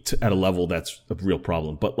me at a level that's a real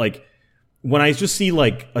problem. But like, when I just see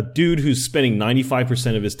like a dude who's spending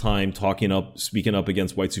 95% of his time speaking up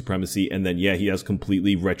against white supremacy, and then he has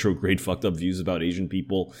completely retrograde, fucked up views about Asian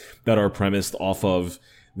people that are premised off of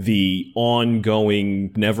the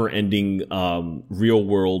ongoing, never-ending,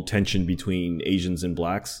 real-world tension between Asians and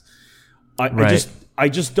blacks. I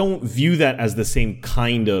just don't view that as the same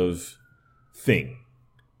kind of thing.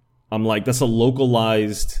 I'm like, that's a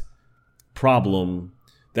localized problem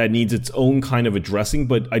that needs its own kind of addressing,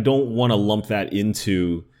 but I don't want to lump that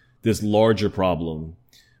into this larger problem,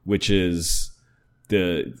 which is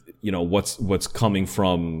what's coming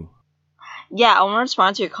from. Yeah, I want to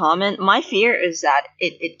respond to your comment. My fear is that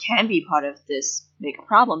it can be part of this bigger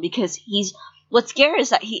problem, because what's scary is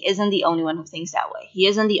that he isn't the only one who thinks that way. He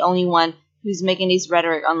isn't the only one who's making these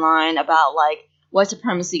rhetoric online about like white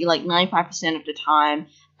supremacy like 95% of the time.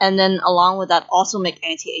 And then along with that, also make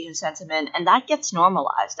anti-Asian sentiment. And that gets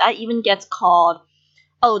normalized. That even gets called,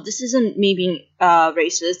 oh, this isn't me being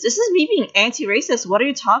racist. This is me being anti-racist. What are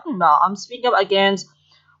you talking about? I'm speaking up against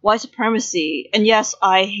white supremacy. And yes,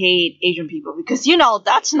 I hate Asian people because,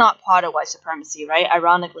 that's not part of white supremacy, right?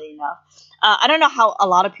 Ironically enough. I don't know how a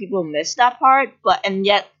lot of people miss that part, and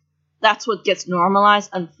yet that's what gets normalized,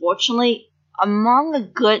 unfortunately, among a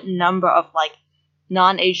good number of like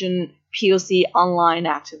non-Asian POC online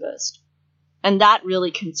activists. And that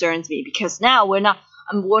really concerns me, because now we're not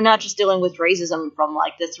just dealing with racism from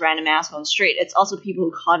like this random ass on the street. It's also people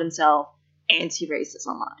who call themselves anti-racist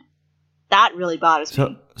online. That really bothers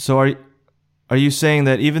me. So are you saying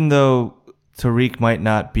that even though Tariq might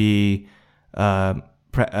not be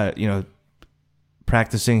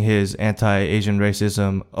practicing his anti-Asian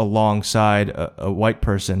racism alongside a white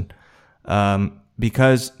person,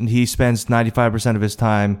 because he spends 95% of his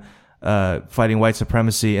time fighting white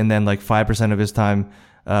supremacy, and then like 5% of his time,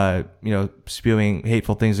 spewing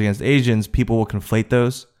hateful things against Asians, people will conflate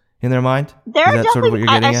those in their mind? Is that sort of what you're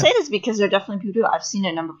getting at? I say this because there are definitely people who I've seen it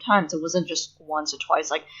a number of times. It wasn't just once or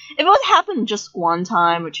twice. Like, if it would happen just one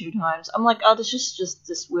time or two times, I'm like, oh, this is just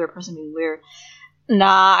this weird person being weird.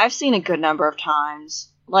 Nah, I've seen a good number of times.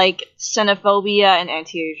 Like, xenophobia and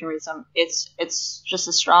anti-Asianism, it's just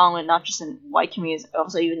as strong, and not just in white communities,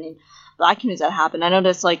 also even in black communities that happen. I know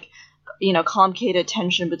there's like, complicated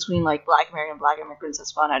tension between like black American and black immigrants.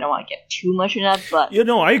 That's fun. I don't want to get too much in that, but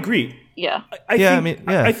I agree. Yeah.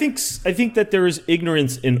 I think that there is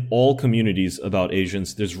ignorance in all communities about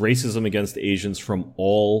Asians. There's racism against Asians from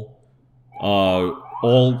all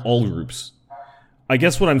groups. I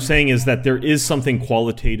guess what I'm saying is that there is something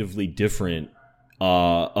qualitatively different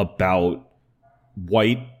about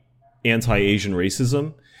white anti-Asian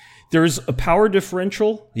racism. There's a power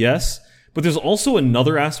differential, yes, but there's also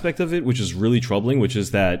another aspect of it which is really troubling, which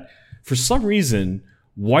is that for some reason,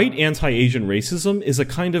 white anti-Asian racism is a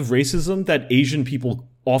kind of racism that Asian people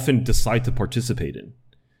often decide to participate in.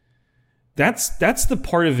 That's the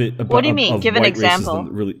part of it. What do you mean? Give an example.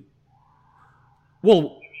 Really.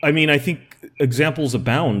 Well, I mean, I think examples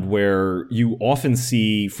abound where you often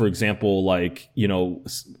see, for example, like,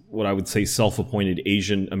 what I would say self-appointed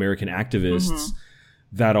Asian American activists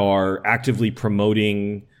that are actively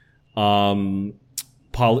promoting, that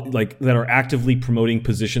are actively promoting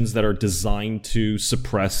positions that are designed to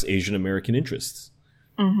suppress Asian American interests.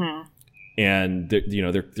 Mm-hmm. And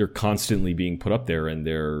they're constantly being put up there, and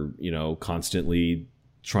they're, constantly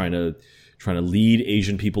trying to lead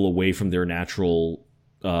Asian people away from their natural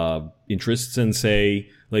interests, and say,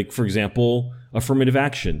 like, for example, affirmative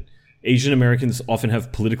action. Asian Americans often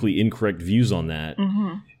have politically incorrect views on that.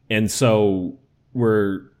 Mm-hmm. And so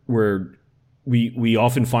we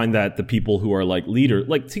often find that the people who are like leader,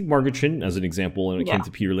 like take Margaret Chin as an example, when it came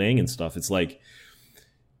to Peter Lang and stuff, it's like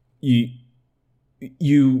you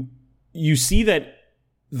see that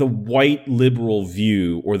the white liberal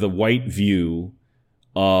view, or the white view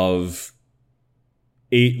of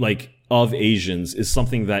Asians, is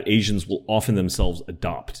something that Asians will often themselves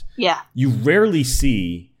adopt. Yeah. You rarely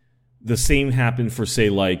see the same happen for, say,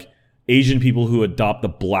 like, Asian people who adopt the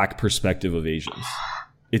black perspective of Asians.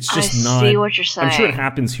 It's just not. I see what you're saying. I'm sure it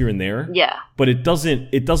happens here and there. Yeah. But it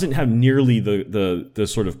doesn't have nearly the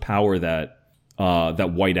sort of power that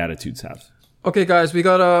white attitudes have. Okay, guys, we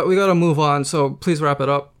gotta move on. So please wrap it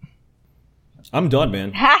up. I'm done,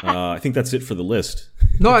 man. I think that's it for the list.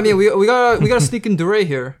 No, I mean we gotta sneak in DeRay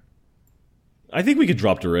here. I think we could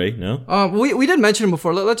drop DeRay, no? We did mention him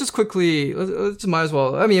before. Let's just quickly, let's might as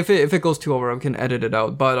well. I mean, if it goes too over, we can edit it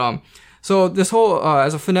out. But so this whole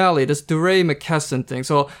as a finale, this DeRay McKesson thing.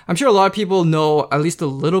 So I'm sure a lot of people know at least a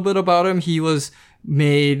little bit about him. He was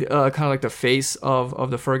made kind of like the face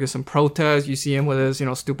of the Ferguson protest. You see him with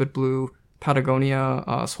his stupid blue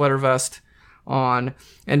Patagonia sweater vest. on.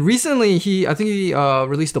 And recently I think he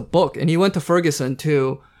released a book, and he went to Ferguson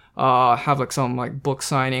to have like some like book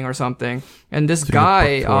signing or something. And this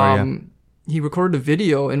guy, he recorded a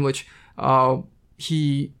video in which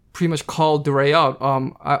he pretty much called DeRay out.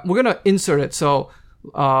 We're gonna insert it, so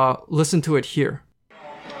listen to it here.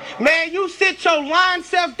 Man, you sit your lying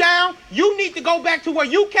self down. You need to go back to where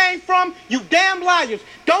you came from, you damn liars.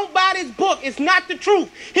 Don't buy this book. It's not the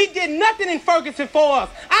truth. He did nothing in Ferguson for us.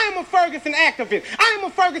 I am a Ferguson activist. I am a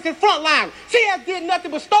Ferguson frontliner. CS did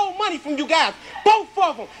nothing but stole money from you guys. Both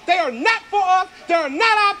of them. They are not for us. They are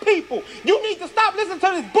not our people. You need to stop listening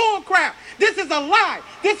to this bull crap. This is a lie.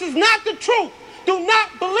 This is not the truth. Do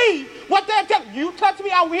not believe what they're telling you. You touch me,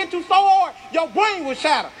 I will hit you so hard, your brain will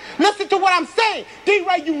shatter. Listen to what I'm saying.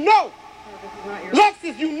 D-Ray, you know.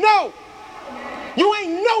 Lexus, you know. You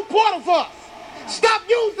ain't no part of us. Stop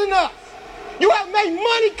using us. You have made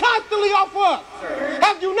money constantly off us.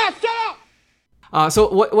 Have you not? Shut up.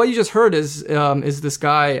 So what you just heard is this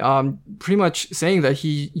guy pretty much saying that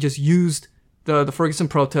he just used the Ferguson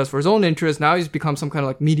protest for his own interest. Now he's become some kind of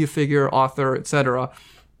like media figure, author, etc.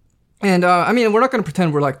 And, I mean, we're not going to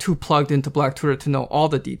pretend we're like too plugged into Black Twitter to know all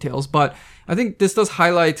the details, but I think this does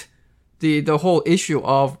highlight the whole issue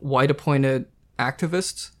of white appointed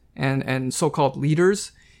activists and so-called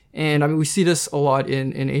leaders. And I mean, we see this a lot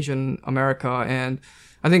in Asian America. And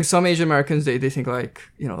I think some Asian Americans, they think like,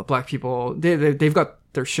 you know, Black people, they've got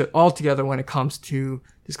their shit all together when it comes to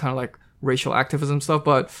this kind of like racial activism stuff.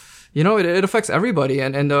 But, you know, it affects everybody.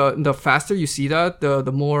 And the faster you see that,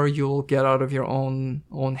 the more you'll get out of your own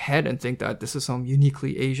head and think that this is some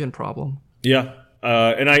uniquely Asian problem. Yeah.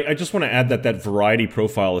 And I just want to add that Variety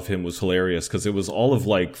profile of him was hilarious because it was all of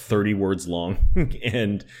like 30 words long.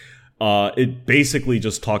 And it basically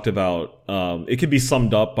just talked about, it could be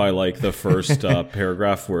summed up by like the first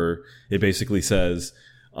paragraph where it basically says,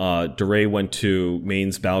 DeRay went to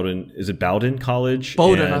Maine's Bowdoin, is it Bowdoin College?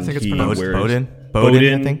 Bowdoin, I think it's pronounced.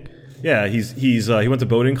 Bowdoin, I think. Yeah, he went to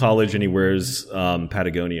Bowdoin College and he wears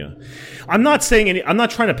Patagonia. I'm not trying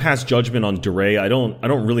to pass judgment on DeRay. I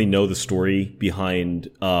don't really know the story behind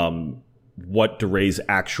what DeRay's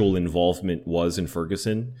actual involvement was in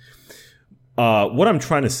Ferguson. What I'm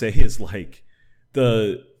trying to say is like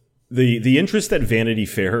the interest at Vanity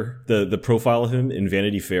Fair, the profile of him in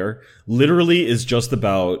Vanity Fair literally is just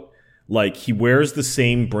about like he wears the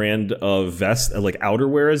same brand of vest, like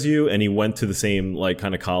outerwear as you, and he went to the same like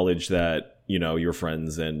kind of college that, you know, your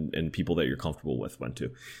friends and people that you're comfortable with went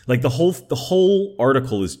to. Like the whole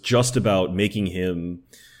article is just about making him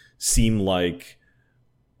seem like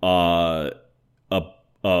a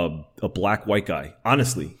black white guy,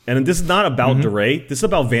 honestly. And this is not about DeRay. This is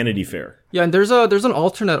about Vanity Fair. Yeah, and there's an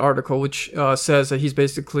alternate article which says that he's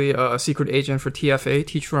basically a secret agent for TFA,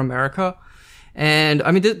 Teach for America. And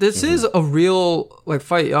I mean, this is a real like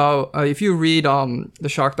fight. If you read The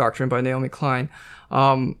Shock Doctrine by Naomi Klein,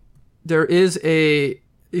 there is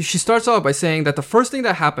she starts off by saying that the first thing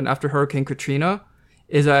that happened after Hurricane Katrina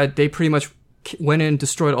is that they pretty much went in and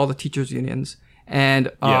destroyed all the teachers unions. And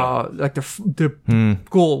like the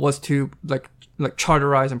goal was to like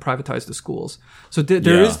charterize and privatize the schools. So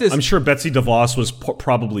there is this. I'm sure Betsy DeVos was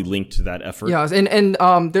probably linked to that effort. Yeah, and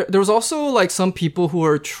there was also like some people who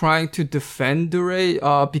were trying to defend DeRay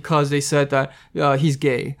because they said that he's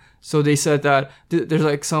gay. So they said that there's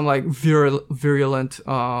like some like virulent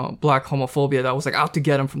black homophobia that was like out to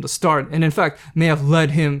get him from the start, and in fact may have led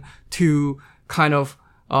him to kind of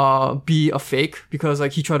be a fake because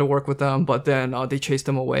like he tried to work with them, but then they chased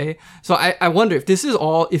him away. So I wonder if this is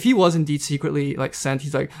all, if he was indeed secretly like sent,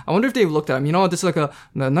 he's like, I wonder if they looked at him, you know, this is like a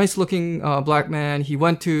nice looking black man. He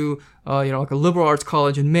went to like a liberal arts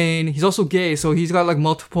college in Maine. He's also gay, so he's got like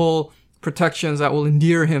multiple protections that will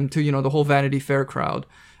endear him to, you know, the whole Vanity Fair crowd.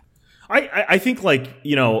 I think like,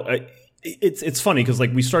 you know, it's funny because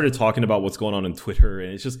like we started talking about what's going on in Twitter,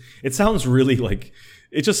 and it sounds really like,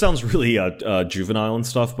 it just sounds really juvenile and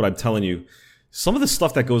stuff, but I'm telling you, some of the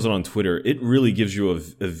stuff that goes on Twitter, it really gives you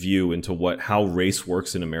a view into how race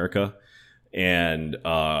works in America, and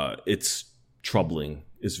it's troubling.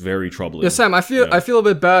 It's very troubling. Yeah, Sam, I feel a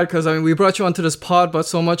bit bad because I mean we brought you onto this pod, but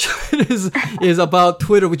so much is about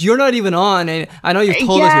Twitter, which you're not even on, and I know you've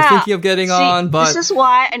told us you're thinking of getting on, but this is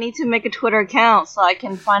why I need to make a Twitter account so I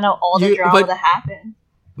can find out all the drama that happened.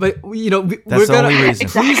 But, you know, we're gonna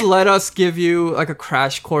please let us give you like a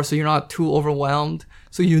crash course so you're not too overwhelmed,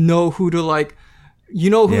 so you know who to like, you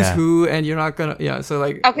know who's who, and you're not gonna, so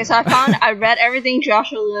like. Okay, so I read everything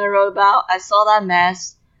Joshua Luna wrote about. I saw that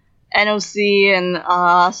mess, NOC,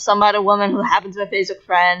 and some other woman who happens to be a Facebook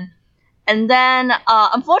friend. And then,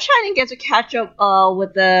 unfortunately, I didn't get to catch up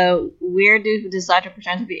with the weird dude who decided to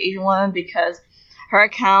pretend to be Asian woman because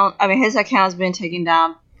his account has been taken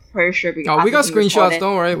down. Pretty sure. Oh, we got screenshots.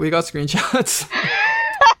 Don't worry, we got screenshots.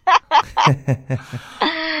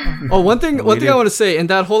 One thing I want to say, in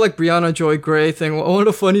that whole like Brianna Joy Gray thing, one of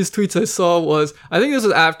the funniest tweets I saw was, I think this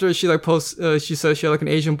was after she like she said she had like an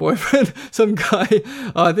Asian boyfriend. Some guy,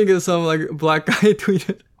 I think it was some like black guy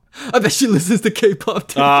tweeted, I bet she listens to K-pop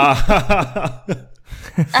too.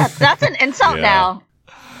 That's an insult now.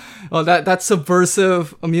 Oh, that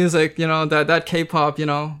subversive music, that K-pop,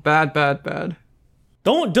 bad.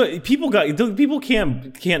 People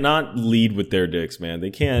can't not lead with their dicks, man. They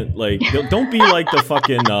can't don't be like the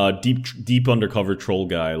fucking deep undercover troll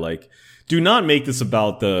guy. Like, do not make this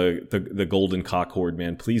about the golden cock horde,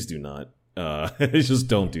 man. Please do not. Just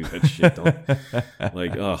don't do that shit. Don't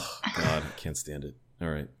oh god, I can't stand it.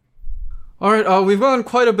 All right, we've gone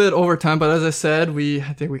quite a bit over time, but as I said,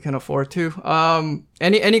 I think we can afford to.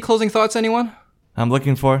 Any closing thoughts, anyone? I'm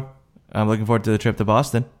looking forward to the trip to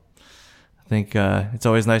Boston. I think it's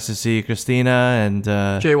always nice to see Christina and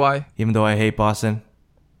JY. Even though I hate Boston,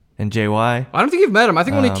 and JY. I don't think you've met him. I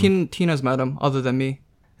think only Tina's met him, other than me.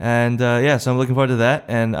 And so I'm looking forward to that.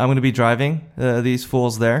 And I'm going to be driving these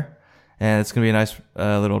fools there, and it's going to be a nice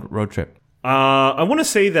little road trip. I want to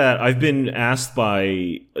say that I've been asked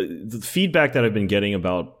by the feedback that I've been getting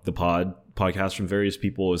about the podcast from various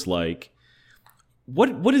people is like,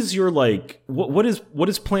 what is your what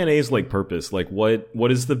is Plan A's purpose? Like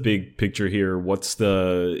what is the big picture here? What's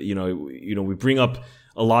the we bring up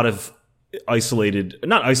a lot of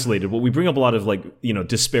we bring up a lot of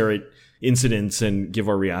disparate incidents and give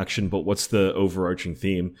our reaction, but what's the overarching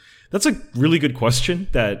theme? That's a really good question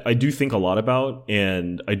that I do think a lot about,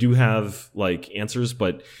 and I do have answers,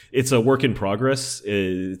 but it's a work in progress.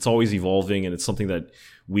 It's always evolving, and it's something that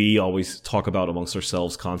we always talk about amongst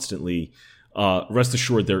ourselves constantly. Rest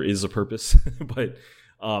assured there is a purpose, but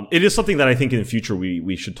it is something that I think in the future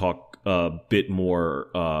we should talk a bit more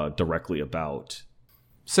directly about.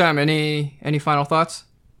 Sam, any final thoughts?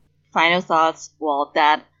 Final thoughts? Well,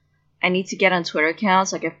 that I need to get on Twitter account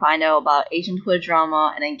so I can find out about Asianhood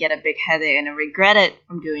drama and then get a big headache and then regret it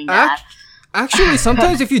from doing that. Actually,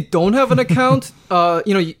 sometimes if you don't have an account,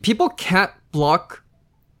 people can't block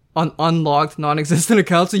on unlocked, non-existent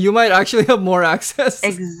accounts, so you might actually have more access.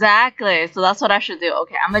 Exactly. So that's what I should do.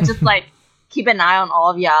 Okay, I'm gonna just keep an eye on all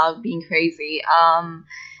of y'all being crazy.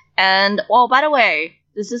 And by the way,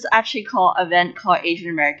 this is actually called event called Asian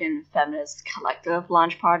American Feminist Collective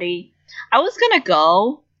Launch Party. I was gonna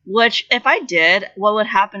go, which if I did, what would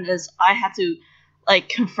happen is I had to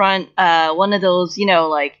confront one of those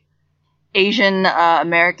Asian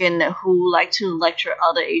American who like to lecture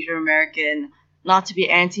other Asian American not to be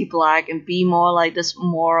anti-black and be more like this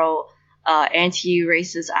moral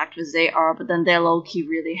anti-racist actors they are, but then they're low-key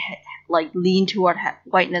really lean toward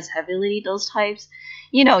whiteness heavily, those types.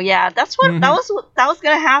 That's what that was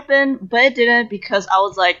gonna happen, but it didn't, because I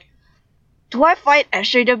was like, do I fight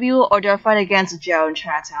SJW or do I fight against Joe in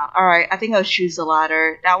Chinatown? Alright, I think I'll choose the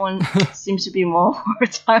latter. That one seems to be more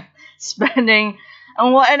time spending.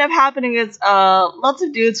 And what ended up happening is lots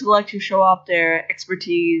of dudes who like to show off their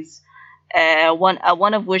expertise.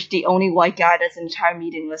 One of which the only white guy that's in the entire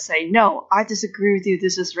meeting was saying, "No, I disagree with you.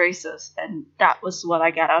 This is racist," and that was what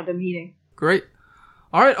I got out of the meeting. Great.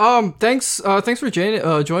 All right. Thanks for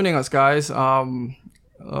joining us, guys. Kind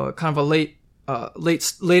of a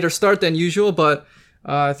later start than usual, but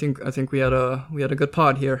I think we had a good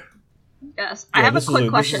pod here. Yes, I have a quick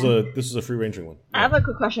question. This is a free ranging one. I have a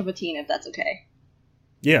quick question for Tina, if that's okay.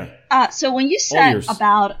 Yeah. So when you said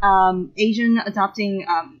about Asian adopting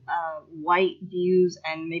white views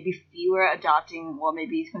and maybe fewer adopting what may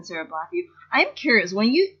be considered black view, I'm curious,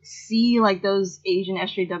 when you see those Asian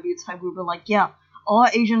SJW type group are all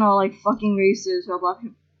Asian are fucking racist or black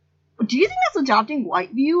people, do you think that's adopting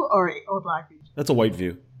white view or black view? That's a white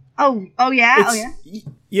view. Oh yeah.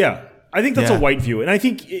 Yeah, I think that's a white view, and I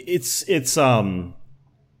think it's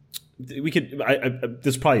we could.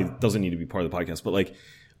 This probably doesn't need to be part of the podcast, but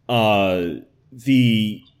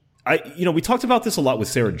we talked about this a lot with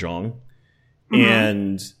Sarah Zhang,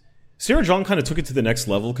 and Sarah Zhang kind of took it to the next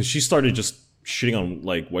level because she started just shitting on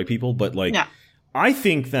white people, but I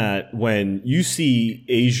think that when you see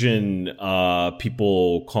Asian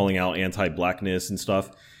people calling out anti-blackness and stuff,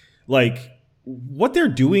 what they're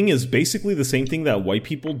doing is basically the same thing that white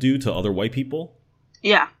people do to other white people.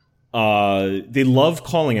 Yeah. They love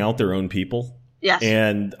calling out their own people. Yes.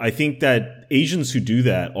 And I think that Asians who do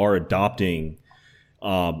that are adopting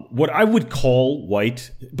what I would call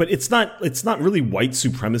white, but it's not really white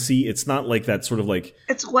supremacy. It's not like that sort of like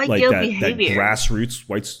It's white like guilt that behavior. grassroots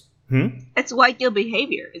whites. It's white guilt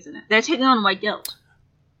behavior, isn't it? They're taking on white guilt.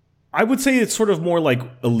 I would say it's sort of more like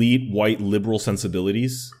elite white liberal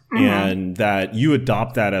sensibilities, and that you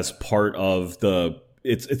adopt that as part of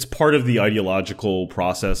it's part of the ideological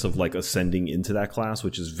process of like ascending into that class,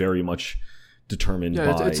 which is very much determined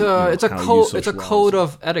by it's a code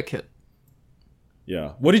of etiquette.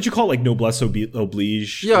 Yeah. What did you call it? Like noblesse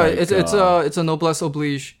oblige? Yeah, like, it's a noblesse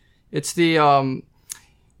oblige. It's the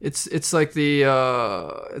it's like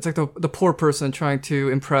the poor person trying to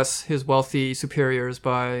impress his wealthy superiors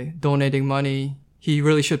by donating money. He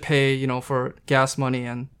really should pay, for gas money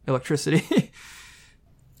and electricity.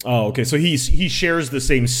 Oh, okay. So he shares the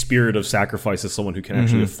same spirit of sacrifice as someone who can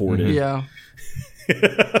actually afford it. Yeah.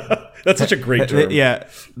 That's such a great term.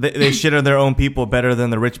 They shit on their own people better than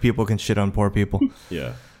the rich people can shit on poor people.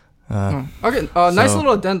 Yeah. Okay. Nice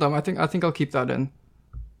little addendum. I think I'll keep that in.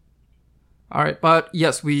 All right, but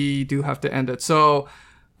yes, we do have to end it. So,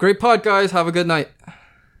 great pod, guys. Have a good night.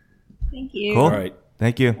 Thank you. Cool. All right.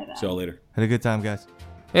 Thank you. See y'all later. Had a good time, guys.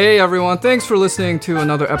 Hey everyone, thanks for listening to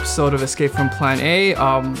another episode of Escape from Plan A.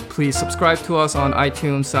 Please subscribe to us on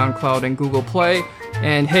iTunes, SoundCloud, and Google Play.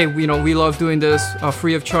 And hey, we love doing this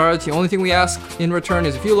free of charge. The only thing we ask in return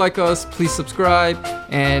is if you like us, please subscribe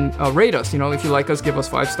and rate us. If you like us, give us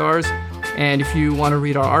 5 stars. And if you want to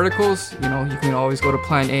read our articles, you can always go to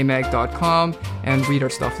planamag.com and read our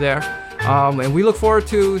stuff there. And we look forward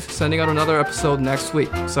to sending out another episode next week.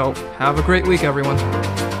 So have a great week, everyone.